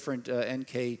with different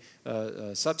NK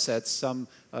subsets, some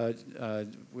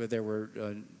where there were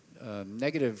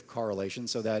negative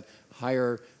correlations, so that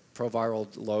higher proviral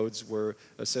loads were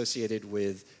associated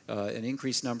with an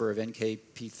increased number of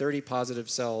NKp30 positive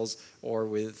cells, or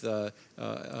with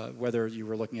whether you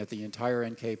were looking at the entire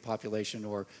NK population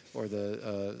or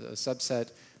the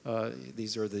subset.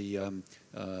 These are the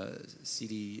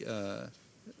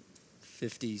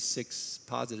CD56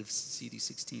 positive,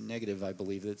 CD16 negative, I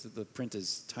believe. The print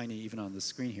is tiny even on the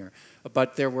screen here.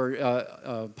 But there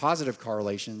were positive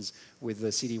correlations with the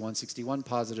CD161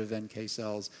 positive NK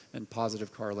cells and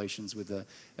positive correlations with the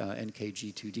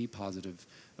NKG2D positive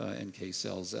NK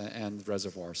cells and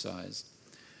reservoir size.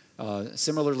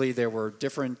 Similarly, there were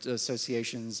different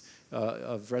associations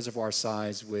of reservoir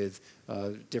size with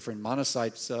different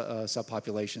monocyte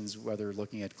subpopulations, whether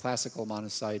looking at classical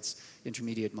monocytes,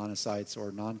 intermediate monocytes,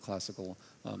 or non-classical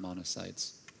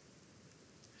monocytes.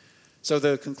 So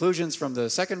the conclusions from the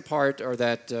second part are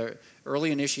that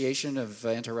early initiation of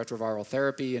antiretroviral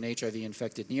therapy in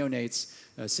HIV-infected neonates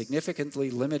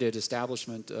significantly limited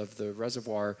establishment of the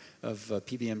reservoir of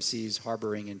PBMCs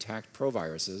harboring intact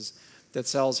proviruses, that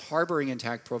cells harboring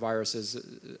intact proviruses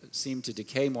seem to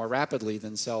decay more rapidly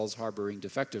than cells harboring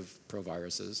defective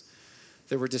proviruses.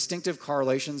 There were distinctive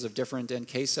correlations of different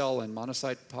NK cell and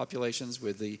monocyte populations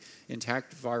with the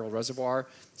intact viral reservoir,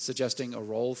 suggesting a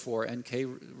role for NK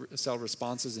cell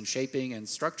responses in shaping and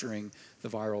structuring the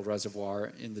viral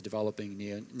reservoir in the developing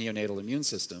neonatal immune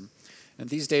system. And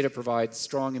these data provide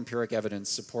strong empiric evidence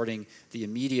supporting the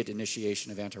immediate initiation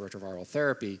of antiretroviral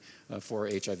therapy for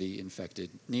HIV-infected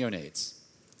neonates.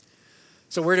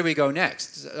 So where do we go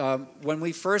next? When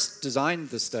we first designed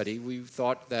the study, we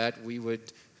thought that we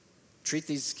would treat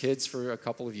these kids for a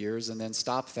couple of years and then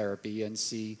stop therapy and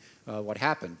see what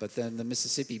happened. But then the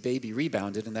Mississippi baby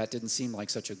rebounded, and that didn't seem like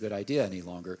such a good idea any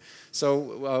longer.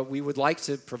 So we would like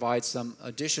to provide some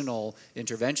additional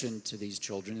intervention to these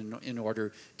children in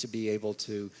order to be able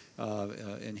to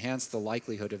enhance the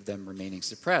likelihood of them remaining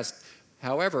suppressed.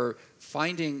 However,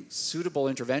 finding suitable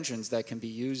interventions that can be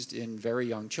used in very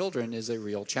young children is a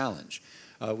real challenge.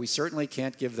 We certainly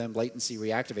can't give them latency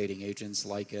reactivating agents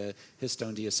like a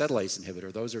histone deacetylase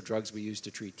inhibitor. Those are drugs we use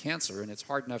to treat cancer, and it's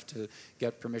hard enough to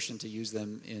get permission to use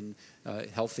them in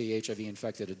healthy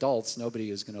HIV-infected adults.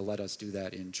 Nobody is going to let us do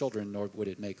that in children, nor would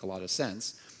it make a lot of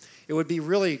sense. It would be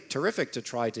really terrific to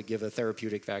try to give a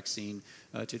therapeutic vaccine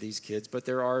to these kids, but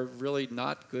there are really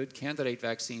not good candidate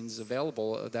vaccines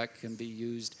available that can be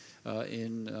used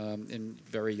in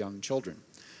very young children.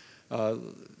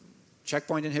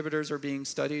 Checkpoint inhibitors are being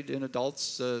studied in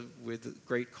adults with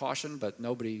great caution, but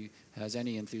nobody has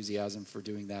any enthusiasm for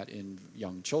doing that in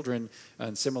young children.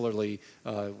 And similarly,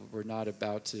 we're not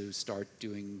about to start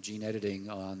doing gene editing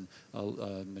on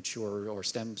mature or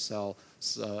stem cells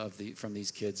from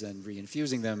these kids and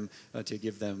reinfusing them to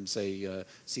give them, say,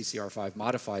 CCR5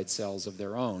 modified cells of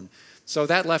their own. So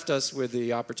that left us with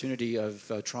the opportunity of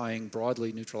trying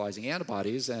broadly neutralizing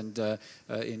antibodies, and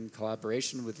in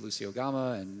collaboration with Lucio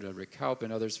Gama and Rick Kaup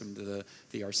and others from the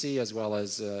RC, as well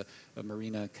as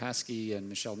Marina Kasky and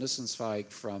Michelle Nussensweig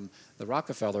from the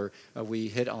Rockefeller, we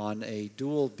hit on a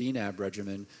dual BNAB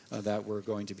regimen that we're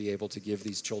going to be able to give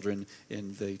these children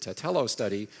in the Tatello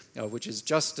study, which is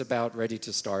just about ready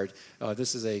to start.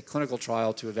 This is a clinical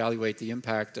trial to evaluate the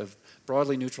impact of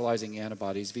broadly neutralizing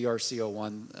antibodies,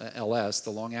 VRC01-LS, the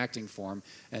long-acting form,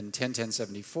 and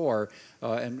 101074,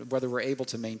 and whether we're able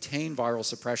to maintain viral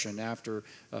suppression after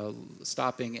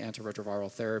stopping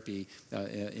antiretroviral therapy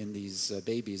in these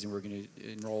babies. And we're going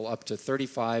to enroll up to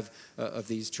 35 of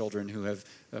these children who have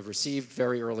received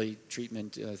very early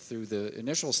treatment through the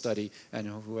initial study and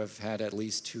who have had at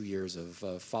least 2 years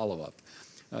of follow-up.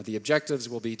 The objectives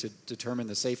will be to determine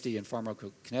the safety and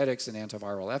pharmacokinetics and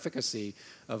antiviral efficacy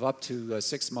of up to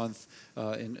 6-month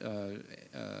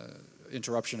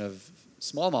interruption of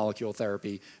small molecule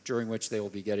therapy, during which they will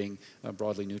be getting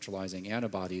broadly neutralizing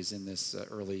antibodies in this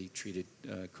early treated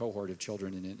cohort of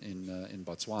children in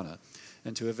Botswana,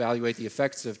 and to evaluate the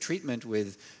effects of treatment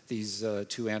with these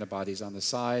 2 antibodies on the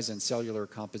size and cellular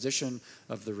composition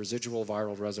of the residual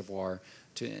viral reservoir,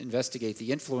 to investigate the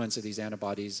influence of these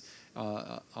antibodies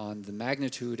on the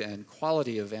magnitude and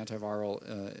quality of antiviral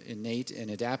innate and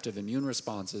adaptive immune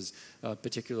responses,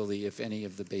 particularly if any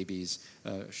of the babies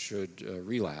should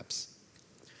relapse.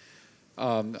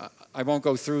 I won't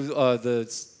go through the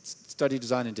study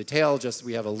design in detail, just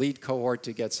we have a lead cohort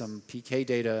to get some PK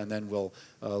data, and then we'll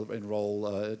enroll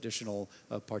additional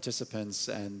participants,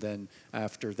 and then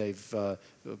after they've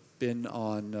been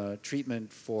on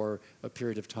treatment for a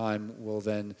period of time, we'll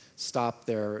then stop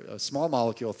their small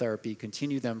molecule therapy,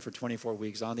 continue them for 24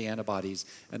 weeks on the antibodies,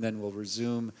 and then we'll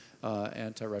resume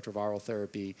antiretroviral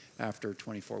therapy after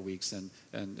 24 weeks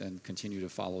and continue to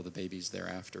follow the babies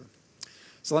thereafter.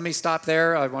 So let me stop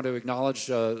there. I want to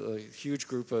acknowledge a huge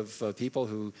group of people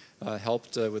who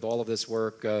helped with all of this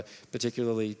work,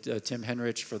 particularly Tim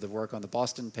Henrich for the work on the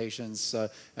Boston patients,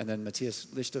 and then Matthias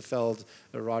Lichtenfeld,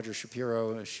 Roger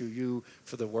Shapiro, Xu Yu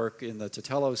for the work in the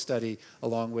Totello study,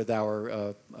 along with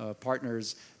our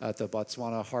partners at the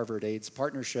Botswana-Harvard AIDS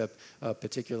Partnership,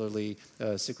 particularly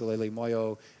Sikulele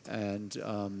Moyo and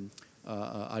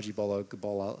Ajibola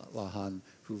Gbolahan,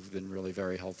 who've been really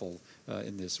very helpful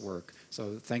in this work.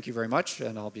 So thank you very much,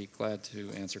 and I'll be glad to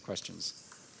answer questions.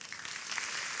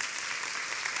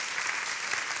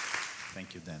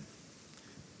 Thank you, Dan.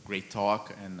 Great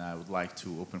talk, and I would like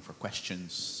to open for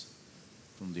questions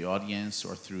from the audience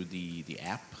or through the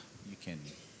app. You can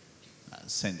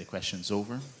send the questions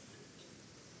over.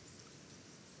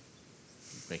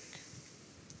 Rick.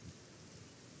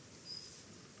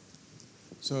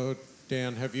 So,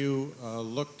 Dan, have you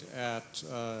looked at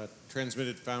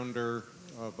transmitted founder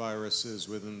viruses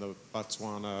within the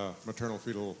Botswana maternal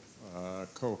fetal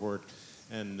cohort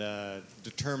and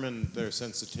determined their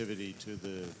sensitivity to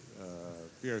the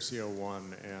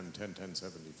BRCA1 and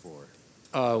 101074?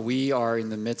 We are in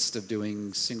the midst of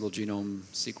doing single genome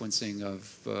sequencing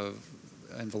of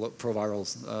proviral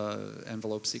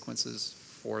envelope sequences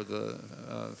for the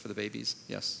babies.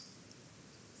 Yes.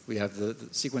 We have the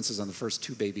sequences on the first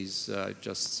 2 babies I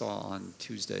just saw on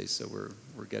Tuesday, so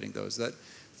we're getting those.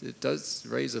 It does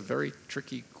raise a very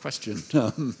tricky question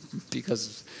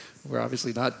because we're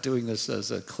obviously not doing this as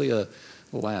a CLIA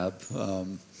lab,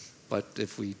 but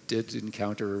if we did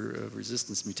encounter a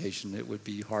resistance mutation, it would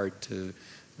be hard to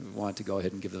want to go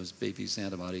ahead and give those babies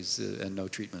antibodies and no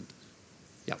treatment.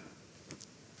 Yeah.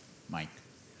 Mike.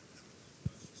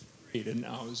 And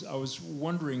I was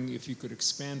wondering if you could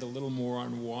expand a little more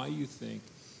on why you think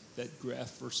that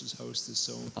graft versus host is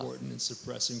so important in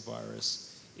suppressing virus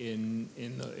in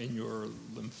your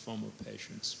lymphoma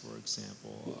patients, for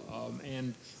example,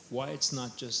 and why it's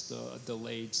not just a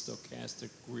delayed stochastic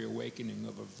reawakening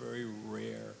of a very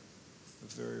rare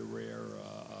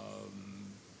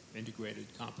integrated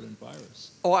competent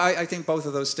virus. Oh, I think both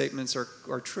of those statements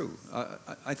are true.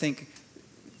 I think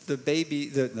the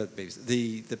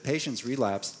patients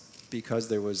relapsed because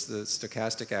there was the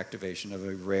stochastic activation of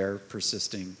a rare,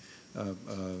 persisting,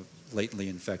 latently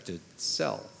infected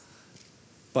cell.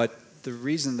 But the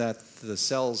reason that the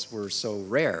cells were so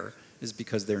rare is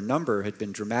because their number had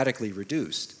been dramatically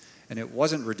reduced, and it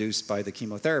wasn't reduced by the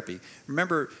chemotherapy.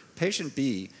 Remember, patient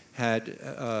B had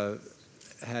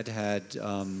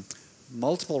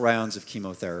multiple rounds of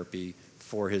chemotherapy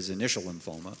for his initial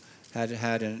lymphoma, had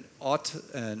an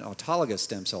autologous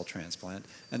stem cell transplant,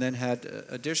 and then had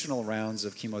additional rounds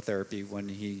of chemotherapy when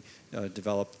he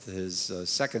developed his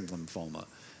second lymphoma.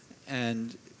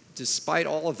 And despite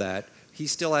all of that, he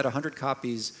still had 100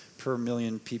 copies per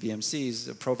million PBMCs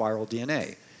of proviral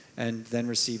DNA, and then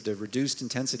received a reduced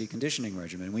intensity conditioning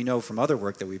regimen. We know from other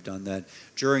work that we've done that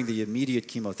during the immediate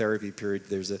chemotherapy period,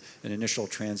 there's an initial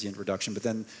transient reduction, but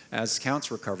then as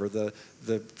counts recover, the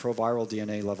proviral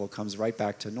DNA level comes right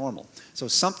back to normal. So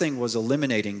something was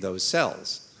eliminating those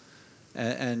cells.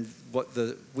 And what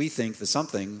we think the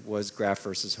something was graft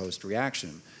versus host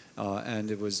reaction. And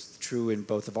it was true in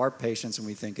both of our patients, and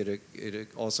we think it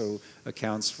also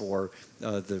accounts for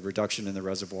the reduction in the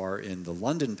reservoir in the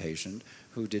London patient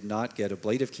who did not get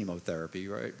ablative chemotherapy.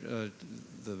 Right? The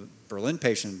Berlin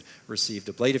patient received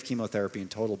ablative chemotherapy and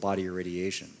total body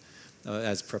irradiation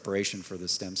as preparation for the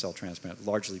stem cell transplant,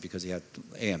 largely because he had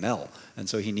AML, and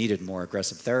so he needed more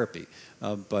aggressive therapy.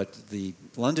 But the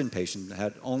London patient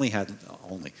only had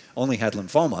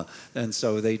lymphoma, and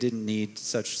so they didn't need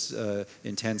such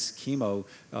intense chemo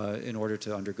in order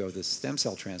to undergo this stem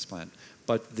cell transplant.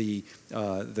 But the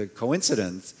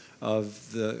coincidence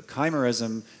of the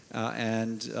chimerism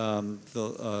and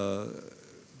the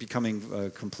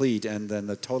becoming complete, and then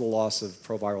the total loss of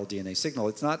proviral DNA signal,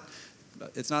 it's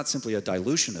not simply a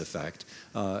dilution effect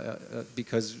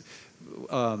because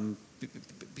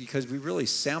we really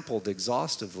sampled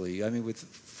exhaustively. I mean, with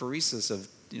pheresis of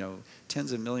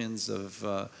tens of millions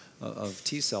of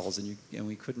T cells, and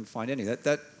we couldn't find any.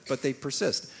 But they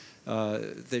persist.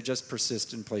 they just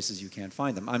persist in places you can't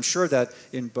find them. I'm sure that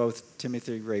in both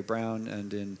Timothy Ray Brown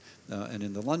and in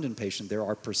the London patient, there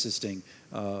are persisting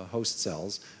host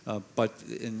cells, but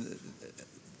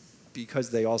because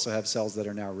they also have cells that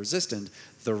are now resistant,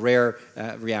 the rare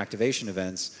reactivation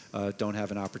events don't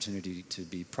have an opportunity to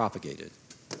be propagated.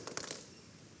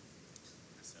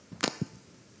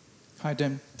 Hi,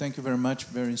 Dan. Thank you very much.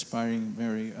 Very inspiring,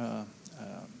 very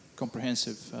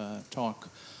comprehensive talk.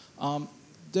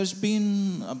 There's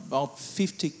been about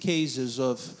 50 cases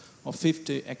or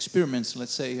 50 experiments,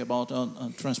 let's say, about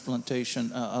transplantation,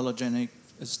 allogenic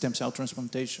stem cell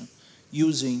transplantation,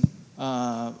 using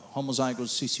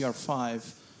homozygous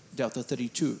CCR5 delta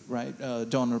 32, right,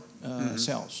 donor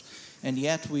cells. And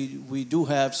yet we do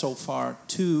have so far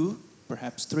 2,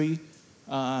 perhaps 3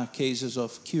 cases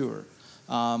of cure.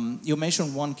 You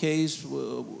mentioned one case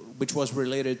which was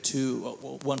related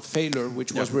to, one failure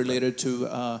which was related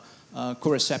to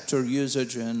co-receptor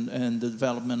usage and the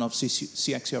development of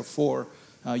CXCR4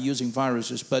 using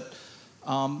viruses. But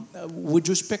would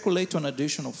you speculate on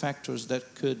additional factors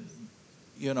that could,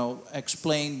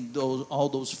 explain all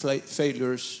those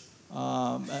failures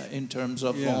in terms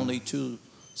of only 2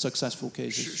 successful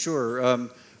cases? Sure.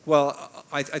 Well,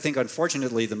 I think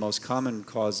unfortunately the most common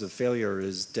cause of failure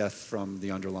is death from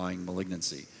the underlying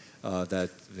malignancy. That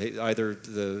either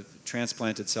the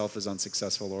transplant itself is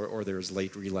unsuccessful or there's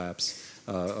late relapse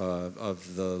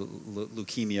of the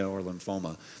leukemia or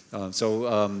lymphoma.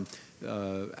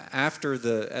 After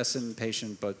the Essen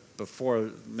patient, but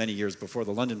many years before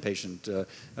the London patient,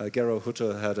 Gero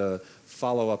Hutte had a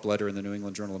follow-up letter in the New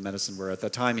England Journal of Medicine where at the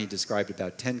time he described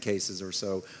about 10 cases or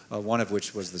so, one of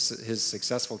which was his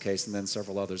successful case and then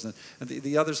several others. And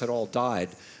the others had all died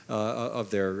of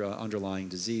their underlying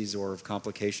disease or of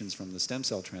complications from the stem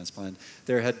cell transplant.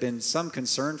 There had been some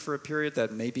concern for a period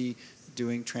that maybe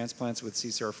doing transplants with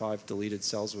CCR5 deleted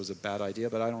cells was a bad idea,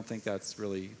 but I don't think that's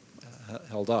really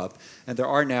held up. And there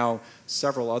are now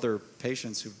several other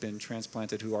patients who've been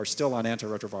transplanted who are still on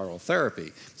antiretroviral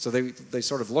therapy. So they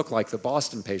sort of look like the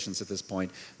Boston patients at this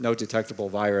point, no detectable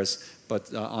virus,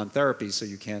 but on therapy, so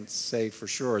you can't say for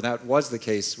sure. That was the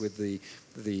case with the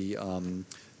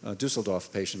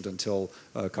Dusseldorf patient until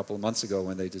a couple of months ago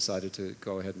when they decided to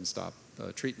go ahead and stop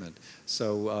treatment.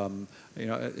 So,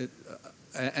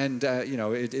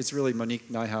 it's really Monique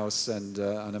Nijhuis and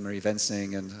Anna-Marie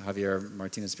Vensing and Javier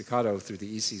Martinez-Picado through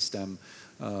the EC-STEM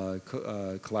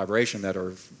collaboration that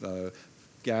are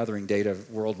gathering data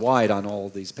worldwide on all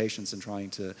of these patients and trying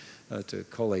to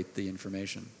collate the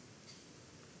information.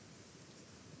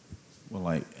 Well,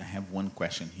 I have one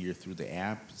question here through the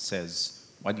app. It says,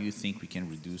 why do you think we can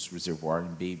reduce reservoir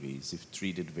in babies if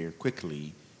treated very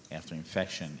quickly after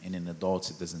infection, and in adults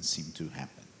it doesn't seem to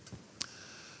happen?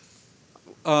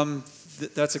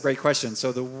 That's a great question.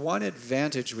 So the one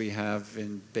advantage we have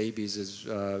in babies is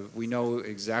we know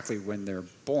exactly when they're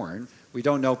born. We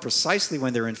don't know precisely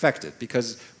when they're infected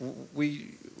because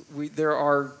there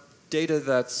are data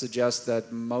that suggest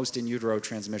that most in utero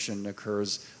transmission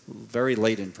occurs very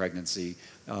late in pregnancy,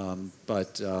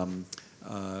 but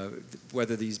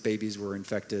whether these babies were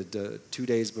infected 2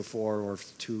 days before or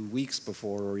 2 weeks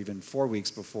before or even 4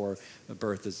 weeks before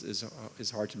birth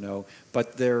is hard to know.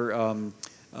 But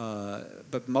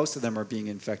but most of them are being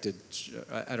infected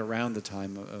at around the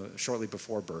time, shortly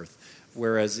before birth.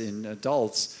 Whereas in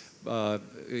adults,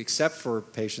 except for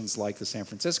patients like the San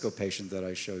Francisco patient that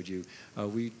I showed you,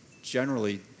 we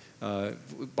generally,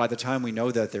 by the time we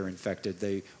know that they're infected,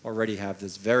 they already have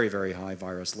this very, very high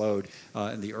virus load.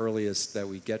 And the earliest that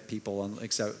we get people,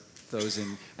 except those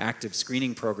in active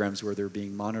screening programs where they're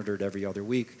being monitored every other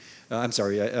week,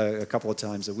 a couple of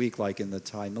times a week, like in the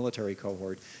Thai military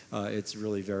cohort, it's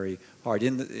really very hard.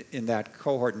 In that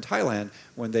cohort in Thailand,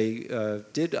 when they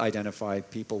did identify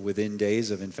people within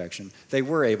days of infection, they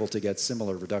were able to get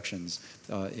similar reductions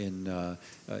in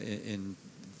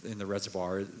the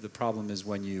reservoir. The problem is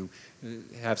when you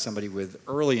have somebody with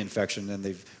early infection and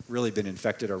they've really been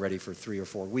infected already for 3 or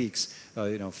 4 weeks,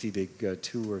 FEBIG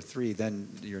 2 or 3, then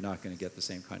you're not going to get the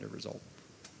same kind of result.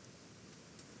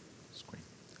 That's great.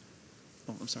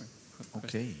 Oh, I'm sorry.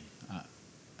 Okay,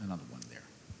 another one there.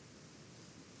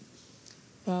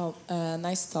 Well,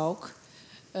 nice talk.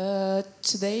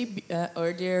 Today,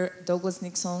 earlier, Douglas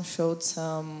Nixon showed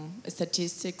some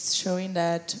statistics showing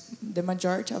that the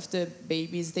majority of the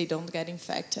babies, they don't get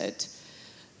infected,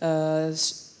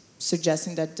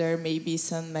 suggesting that there may be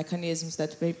some mechanisms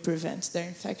that may prevent their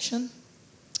infection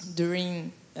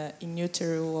during in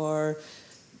utero or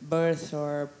birth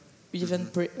or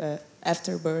even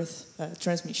after birth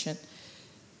transmission.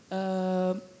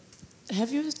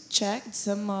 Have you checked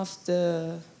some of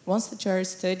the once that you are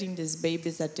studying these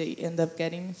babies that they end up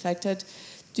getting infected,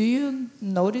 do you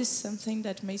notice something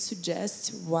that may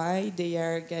suggest why they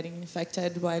are getting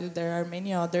infected while there are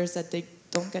many others that they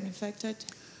don't get infected?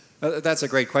 That's a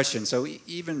great question. So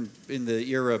even in the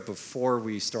era before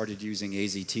we started using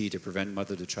AZT to prevent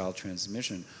mother-to-child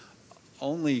transmission,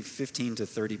 only 15 to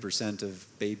 30% of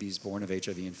babies born of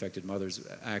HIV-infected mothers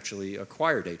actually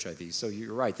acquired HIV. So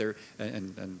you're right there,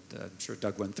 and I'm sure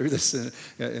Doug went through this.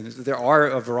 And there are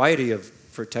a variety of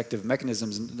protective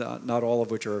mechanisms, not all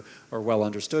of which are well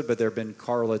understood, but there have been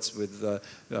correlates with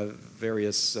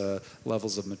various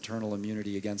levels of maternal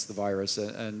immunity against the virus.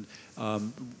 And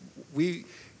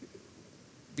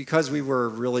because we were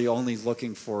really only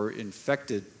looking for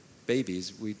infected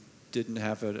babies, we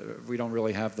don't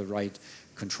really have the right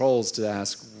controls to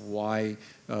ask why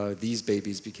these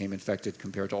babies became infected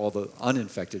compared to all the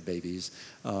uninfected babies,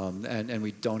 and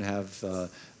we don't have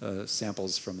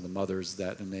samples from the mothers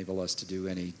that enable us to do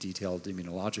any detailed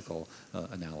immunological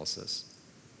analysis.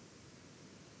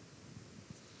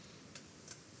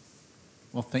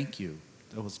 Well, thank you.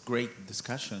 That was great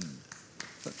discussion.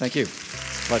 Thank you.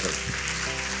 It's a pleasure.